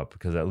grew up,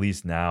 because at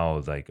least now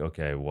it's like,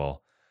 okay,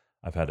 well,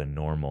 I've had a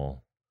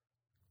normal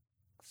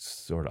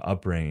sort of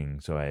upbringing,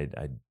 so I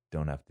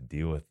don't have to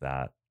deal with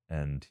that.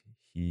 And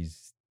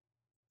he's,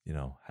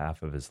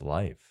 half of his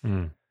life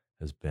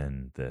has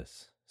been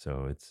this.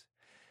 So it's,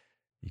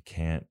 you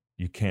can't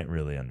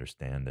really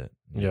understand it.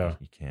 You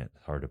can't,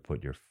 it's hard to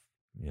put your,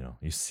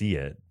 you see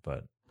it,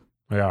 but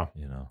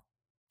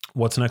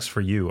what's next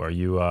for you? Are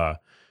you,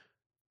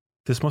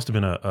 this must've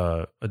been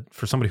a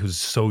for somebody who's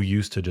so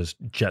used to just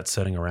jet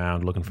setting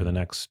around looking for the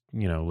next,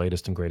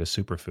 latest and greatest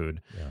superfood.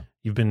 Yeah.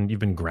 You've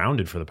been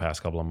grounded for the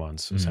past couple of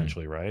months,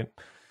 essentially, right?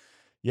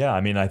 Yeah. I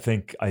mean, I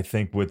think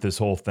with this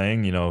whole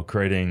thing,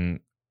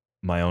 creating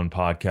my own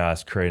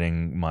podcast,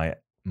 creating my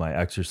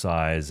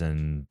exercise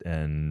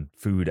and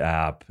food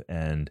app,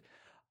 and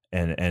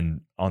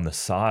on the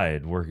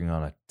side working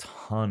on a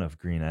ton of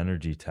green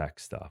energy tech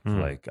stuff.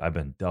 Like I've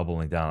been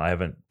doubling down. I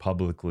haven't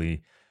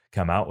publicly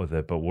come out with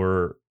it, but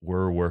we're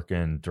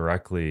working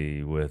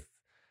directly with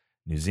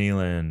New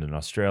Zealand and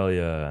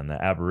Australia and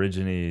the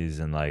Aborigines,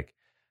 and like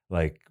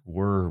like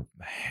we're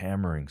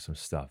hammering some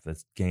stuff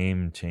that's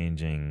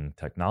game-changing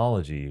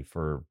technology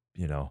for,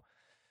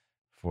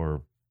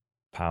 for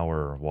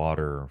power,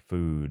 water,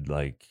 food,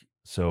 like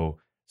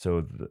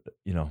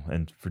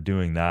and for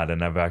doing that.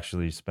 And I've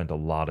actually spent a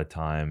lot of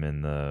time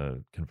in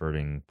the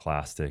converting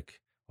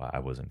plastic. Well, I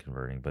wasn't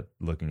converting, but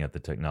looking at the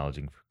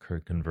technology for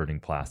converting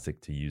plastic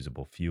to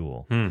usable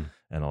fuel and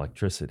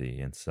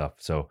electricity and stuff.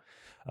 So,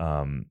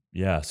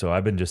 so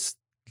I've been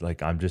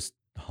I'm just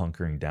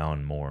hunkering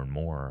down more and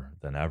more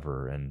than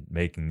ever and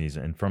making these.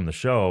 And from the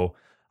show,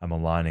 I'm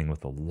aligning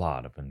with a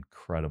lot of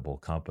incredible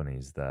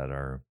companies that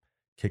are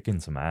kicking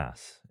some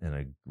ass in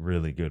a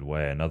really good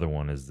way. Another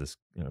one is this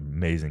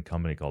amazing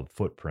company called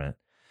Footprint,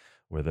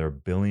 where they're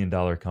 $1 billion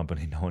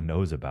company no one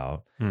knows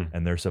about,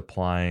 and they're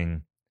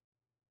supplying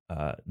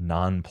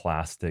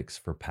non-plastics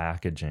for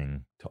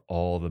packaging to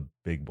all the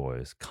big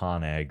boys,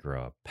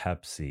 ConAgra,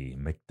 Pepsi,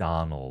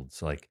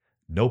 McDonald's, like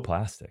no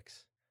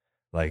plastics,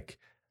 like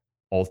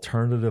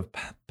alternative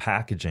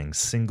packaging,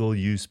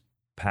 single-use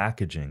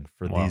packaging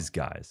for these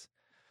guys.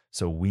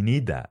 So we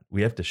need that.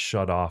 We have to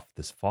shut off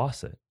this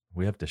faucet.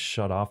 We have to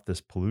shut off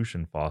this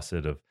pollution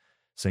faucet of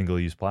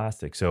single-use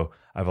plastic. So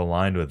I've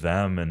aligned with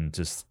them and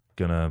just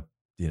gonna,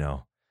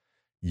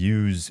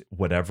 use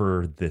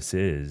whatever this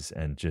is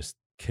and just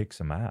kick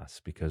some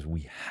ass because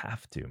we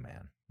have to,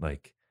 man.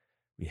 Like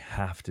we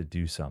have to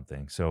do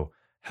something. So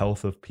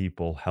health of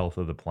people, health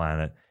of the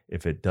planet.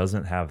 If it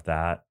doesn't have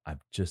that, I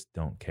just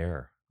don't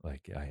care.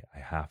 Like I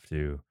have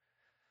to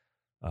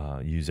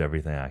use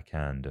everything I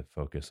can to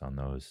focus on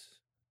those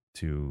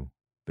two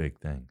big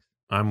things.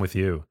 I'm with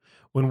you.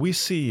 When we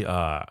see,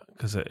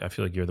 because I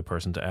feel like you're the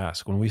person to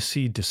ask, when we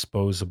see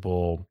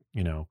disposable,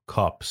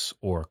 cups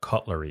or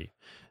cutlery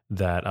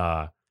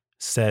that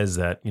says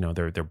that,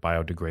 they're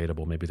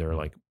biodegradable, maybe they're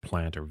like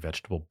plant or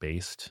vegetable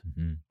based,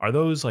 are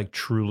those like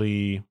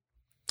truly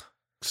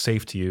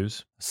safe to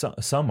use?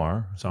 Some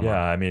are.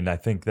 I mean, I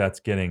think that's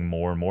getting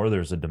more and more.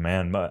 There's a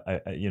demand, but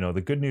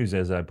the good news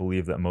is I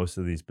believe that most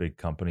of these big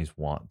companies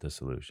want the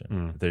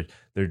solution.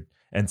 They're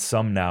and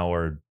some now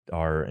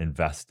are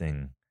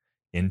investing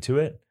into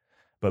it.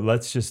 But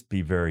let's just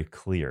be very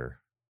clear.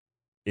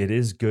 It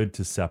is good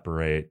to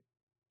separate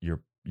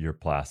your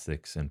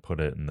plastics and put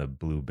it in the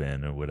blue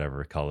bin or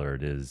whatever color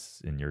it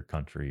is in your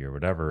country or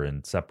whatever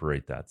and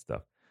separate that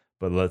stuff.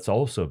 But let's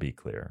also be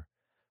clear.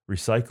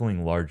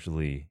 Recycling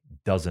largely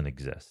doesn't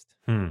exist.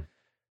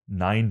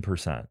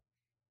 9%.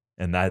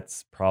 And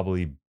that's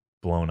probably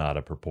blown out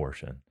of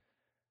proportion.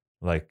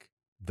 Like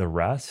the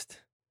rest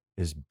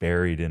is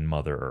buried in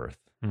Mother Earth.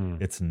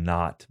 It's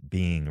not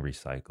being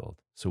recycled.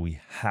 So we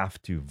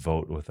have to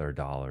vote with our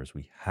dollars.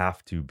 We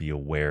have to be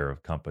aware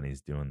of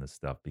companies doing this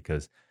stuff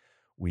because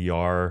we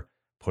are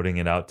putting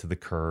it out to the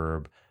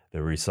curb. The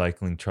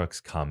recycling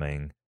truck's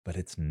coming, but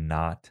it's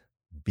not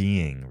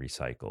being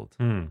recycled.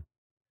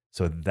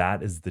 So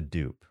that is the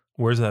dupe.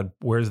 Where's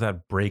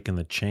that break in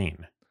the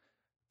chain?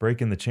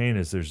 Break in the chain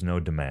is there's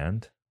no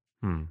demand.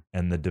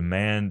 And the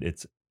demand,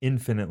 it's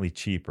infinitely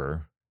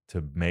cheaper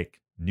to make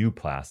new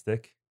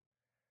plastic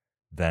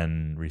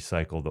than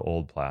recycle the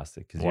old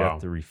plastic because you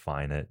have to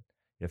refine it,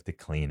 you have to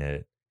clean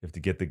it, you have to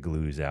get the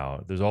glues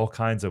out. There's all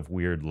kinds of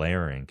weird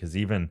layering because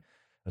even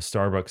a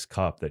Starbucks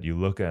cup that you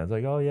look at, it's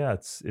like, oh yeah,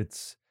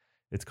 it's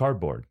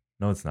cardboard.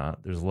 No, it's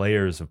not. There's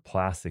layers of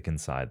plastic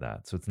inside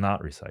that, so it's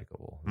not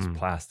recyclable. There's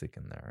plastic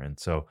in there, and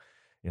so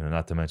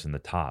not to mention the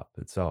top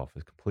itself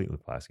is completely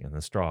plastic, and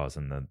the straws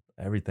and the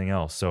everything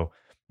else. So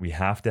we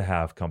have to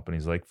have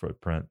companies like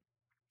Footprint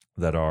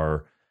that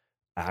are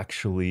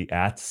actually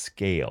at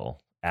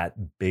scale,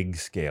 at big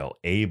scale,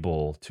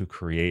 able to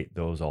create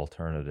those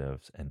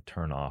alternatives and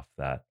turn off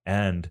that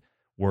and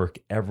work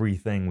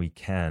everything we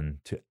can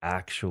to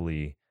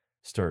actually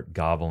start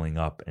gobbling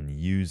up and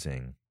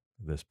using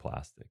this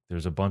plastic.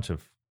 There's a bunch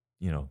of,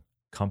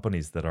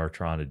 companies that are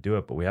trying to do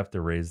it, but we have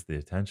to raise the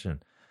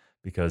attention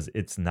because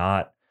it's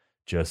not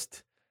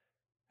just,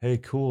 hey,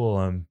 cool,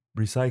 I'm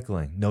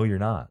recycling. No, you're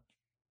not.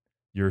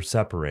 You're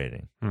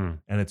separating. And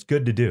it's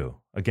good to do.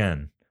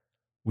 Again,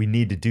 we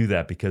need to do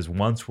that because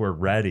once we're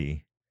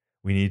ready,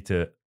 we need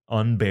to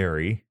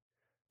unbury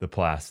the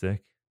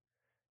plastic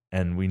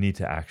and we need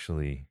to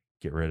actually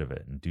get rid of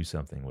it and do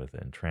something with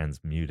it and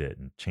transmute it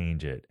and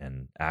change it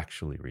and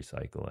actually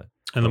recycle it.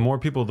 And the more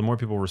people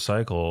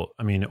recycle,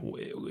 I mean,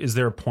 is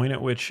there a point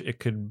at which it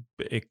could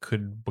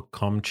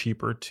become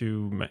cheaper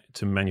to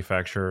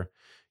manufacture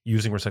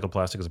using recycled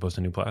plastic as opposed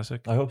to new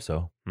plastic? I hope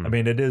so. I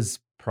mean, it is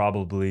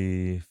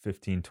probably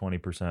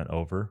 15-20%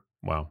 over.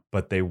 Wow.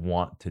 But they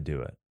want to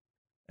do it.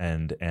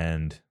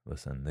 And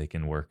listen, they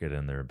can work it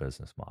in their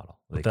business model.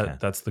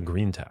 That's the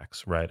green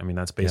tax, right? I mean,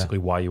 that's basically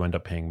why you end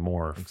up paying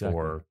more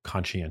for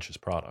conscientious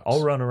products.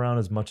 I'll run around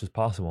as much as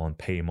possible and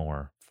pay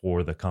more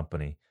for the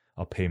company.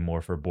 I'll pay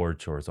more for board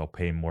chores. I'll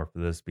pay more for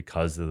this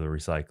because of the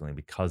recycling,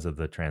 because of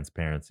the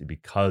transparency,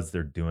 because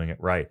they're doing it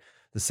right.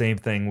 The same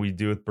thing we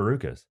do with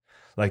Barukas.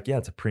 Like, yeah,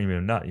 it's a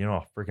premium nut. You know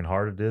how freaking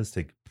hard it is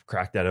to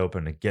crack that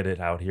open and get it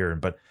out here.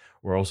 But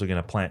we're also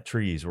going to plant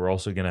trees. We're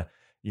also going to,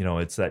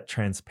 it's that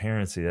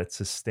transparency, that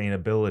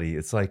sustainability.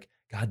 It's like,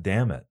 God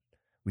damn it.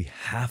 We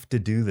have to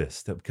do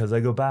this because I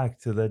go back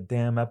to the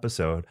damn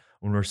episode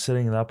when we're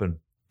sitting it up and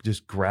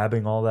just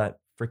grabbing all that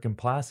freaking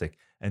plastic,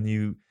 and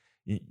you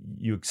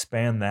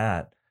expand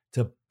that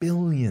to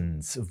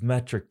billions of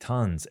metric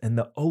tons in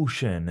the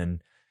ocean.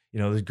 And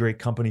there's a great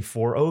company,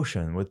 For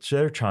Ocean, which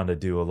they're trying to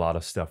do a lot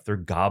of stuff. They're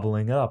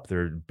gobbling up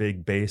their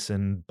big base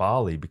in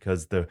Bali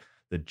because the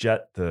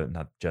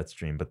not jet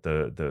stream, but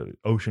the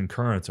ocean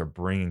currents are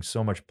bringing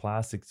so much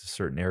plastic to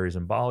certain areas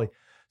in Bali.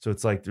 So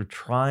it's like they're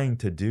trying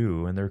to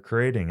do, and they're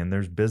creating, and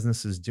there's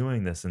businesses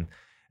doing this. And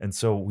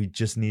so we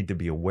just need to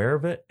be aware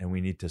of it, and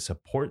we need to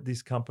support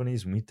these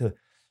companies. We need to,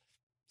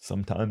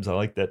 sometimes I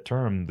like that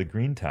term, the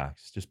green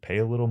tax, just pay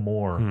a little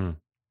more.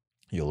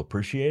 You'll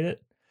appreciate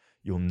it.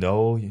 You'll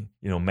know,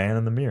 man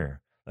in the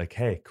mirror, like,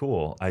 hey,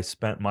 cool. I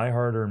spent my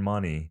hard-earned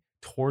money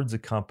towards a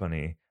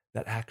company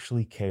that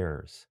actually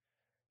cares,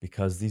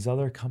 because these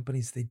other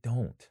companies, they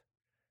don't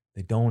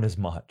as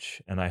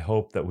much. And I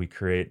hope that we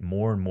create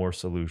more and more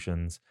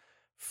solutions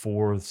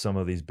for some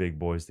of these big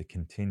boys to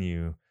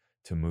continue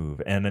to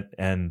move.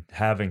 And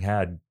having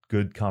had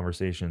good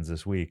conversations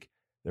this week,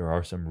 there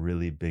are some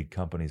really big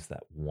companies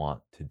that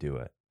want to do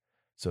it.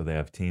 So they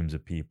have teams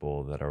of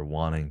people that are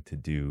wanting to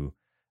do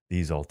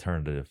these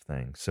alternative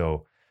things.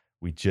 So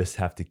we just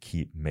have to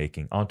keep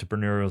making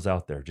entrepreneurials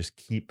out there, just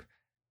keep,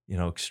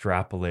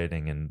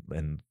 extrapolating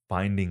and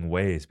finding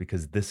ways,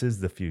 because this is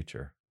the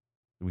future.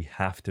 We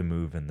have to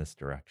move in this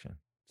direction.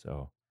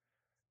 So,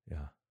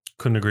 yeah.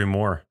 Couldn't agree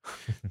more.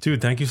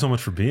 Dude, thank you so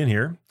much for being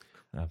here.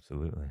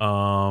 Absolutely.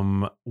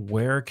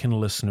 Where can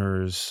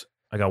listeners,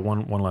 I got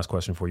one last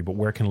question for you, but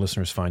where can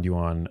listeners find you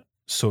on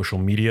social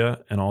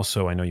media? And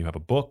also, I know you have a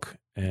book,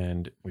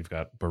 and we've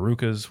got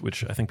Barukas,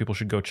 which I think people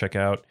should go check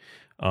out.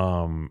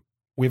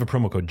 We have a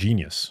promo code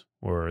GENIUS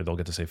where they'll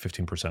get to save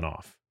 15%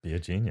 off. Be a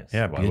genius.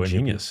 Yeah, be a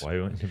genius. Why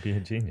wouldn't you be a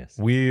genius?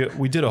 We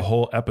did a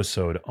whole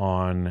episode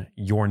on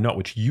your nut,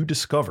 which you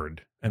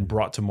discovered and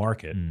brought to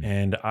market.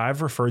 And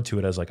I've referred to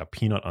it as like a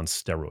peanut on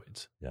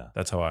steroids. Yeah.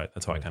 That's how I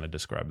kind of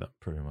describe them.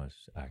 Pretty much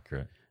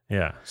accurate.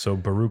 Yeah. So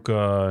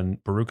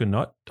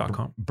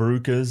barukanut.com.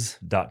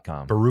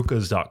 Barukas.com.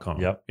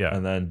 Barukas.com. Yep. Yeah.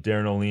 And then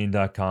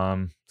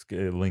DarinOlien.com.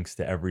 Links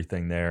to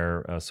everything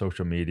there.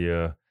 Social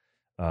media.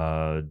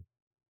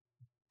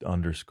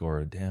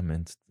 Underscore, damn,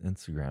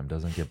 Instagram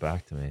doesn't get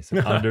back to me. So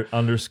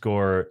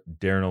underscore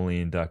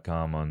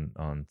DarinOlien.com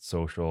on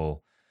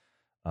social.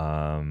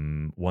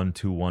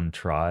 121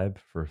 Tribe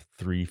for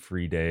 3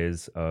 free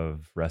days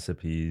of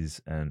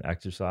recipes and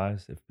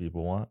exercise if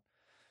people want.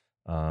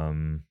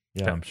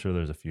 Yeah, I'm sure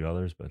there's a few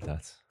others, but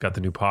that's got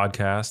the new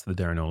podcast, the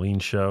Darin Olien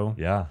Show.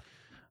 Yeah.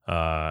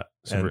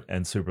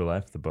 And Super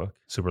Life, the book.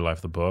 Super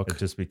Life, the book. It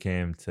just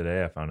became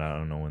today. I found out, I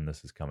don't know when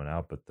this is coming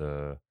out, but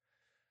the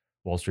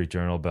Wall Street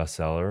Journal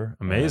bestseller,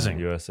 amazing,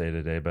 USA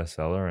Today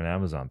bestseller, and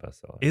Amazon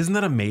bestseller. Isn't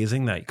that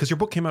amazing? That because your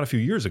book came out a few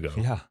years ago,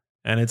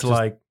 and it's just,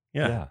 like,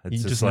 it's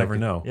you just never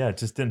know. Yeah, it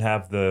just didn't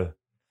have I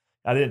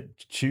didn't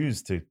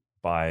choose to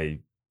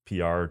buy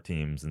PR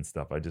teams and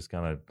stuff. I just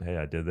kind of, hey,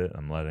 I did it.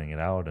 I'm letting it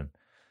out, and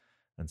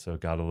so it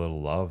got a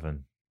little love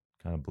and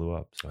kind of blew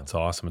up. So it's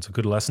awesome. It's a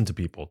good lesson to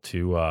people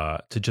to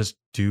just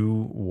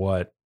do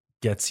what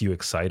gets you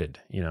excited.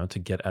 To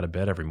get out of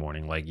bed every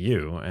morning, like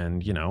you,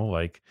 and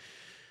like.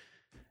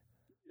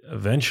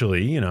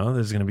 Eventually,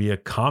 there's going to be a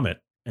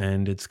comet,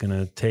 and it's going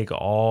to take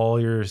all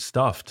your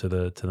stuff to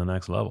the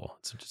next level.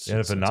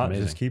 If not,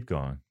 amazing. Just keep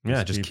going.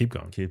 Just keep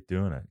going. Keep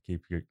doing it.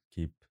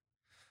 Keep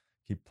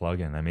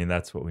plugging. I mean,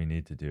 that's what we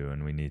need to do,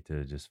 and we need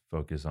to just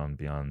focus on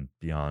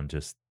beyond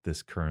just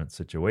this current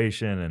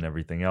situation and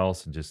everything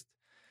else, and just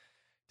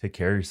take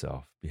care of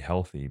yourself. Be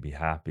healthy. Be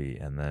happy,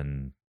 and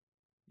then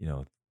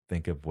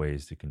think of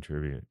ways to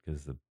contribute,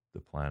 because the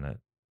planet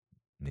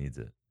needs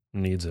it.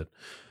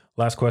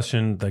 Last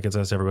question that gets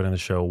asked to everybody on the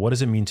show. What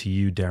does it mean to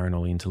you, Darin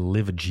Olien, to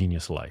live a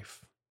genius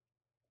life?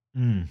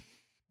 Great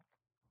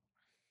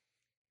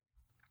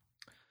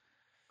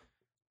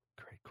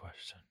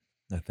question.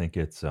 I think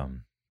it's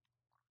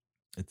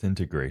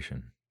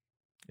integration.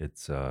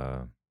 It's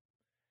kind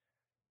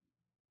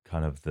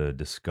of the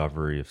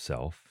discovery of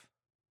self,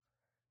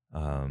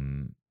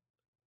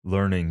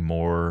 learning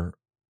more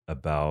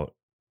about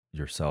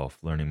yourself,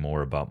 learning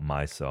more about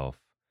myself,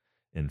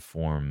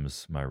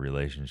 informs my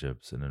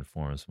relationships, it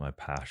informs my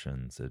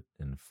passions, it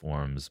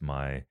informs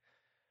my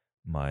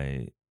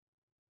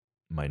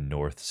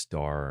North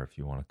Star, if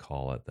you want to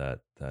call it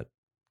that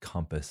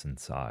compass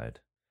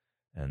inside.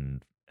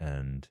 And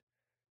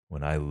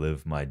when I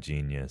live my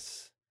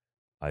genius,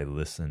 I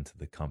listen to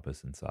the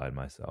compass inside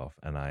myself,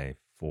 and I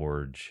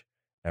forge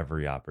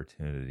every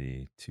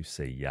opportunity to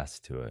say yes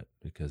to it,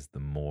 because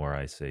the more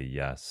I say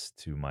yes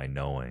to my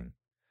knowing,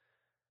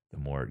 the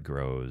more it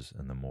grows,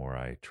 and the more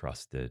I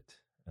trust it,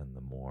 and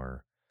the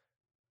more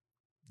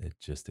it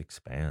just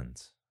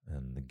expands,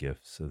 and the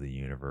gifts of the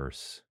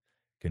universe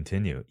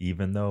continue,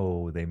 even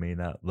though they may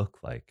not look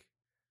like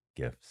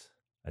gifts.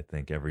 I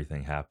think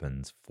everything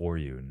happens for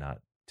you,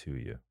 not to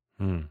you.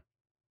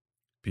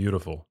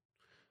 Beautiful.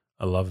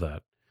 I love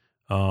that.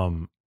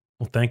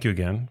 Well, thank you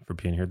again for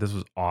being here. This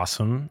was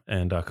awesome,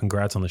 and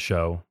congrats on the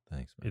show.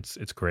 Thanks, man.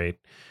 It's great.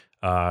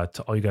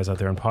 To all you guys out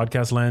there in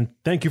podcast land,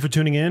 thank you for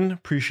tuning in.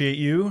 Appreciate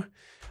you.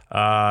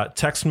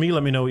 Text me.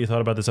 Let me know what you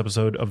thought about this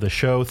episode of the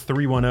show.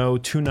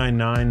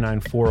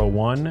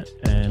 310-299-9401,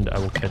 and I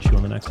will catch you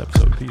on the next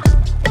episode.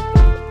 Peace.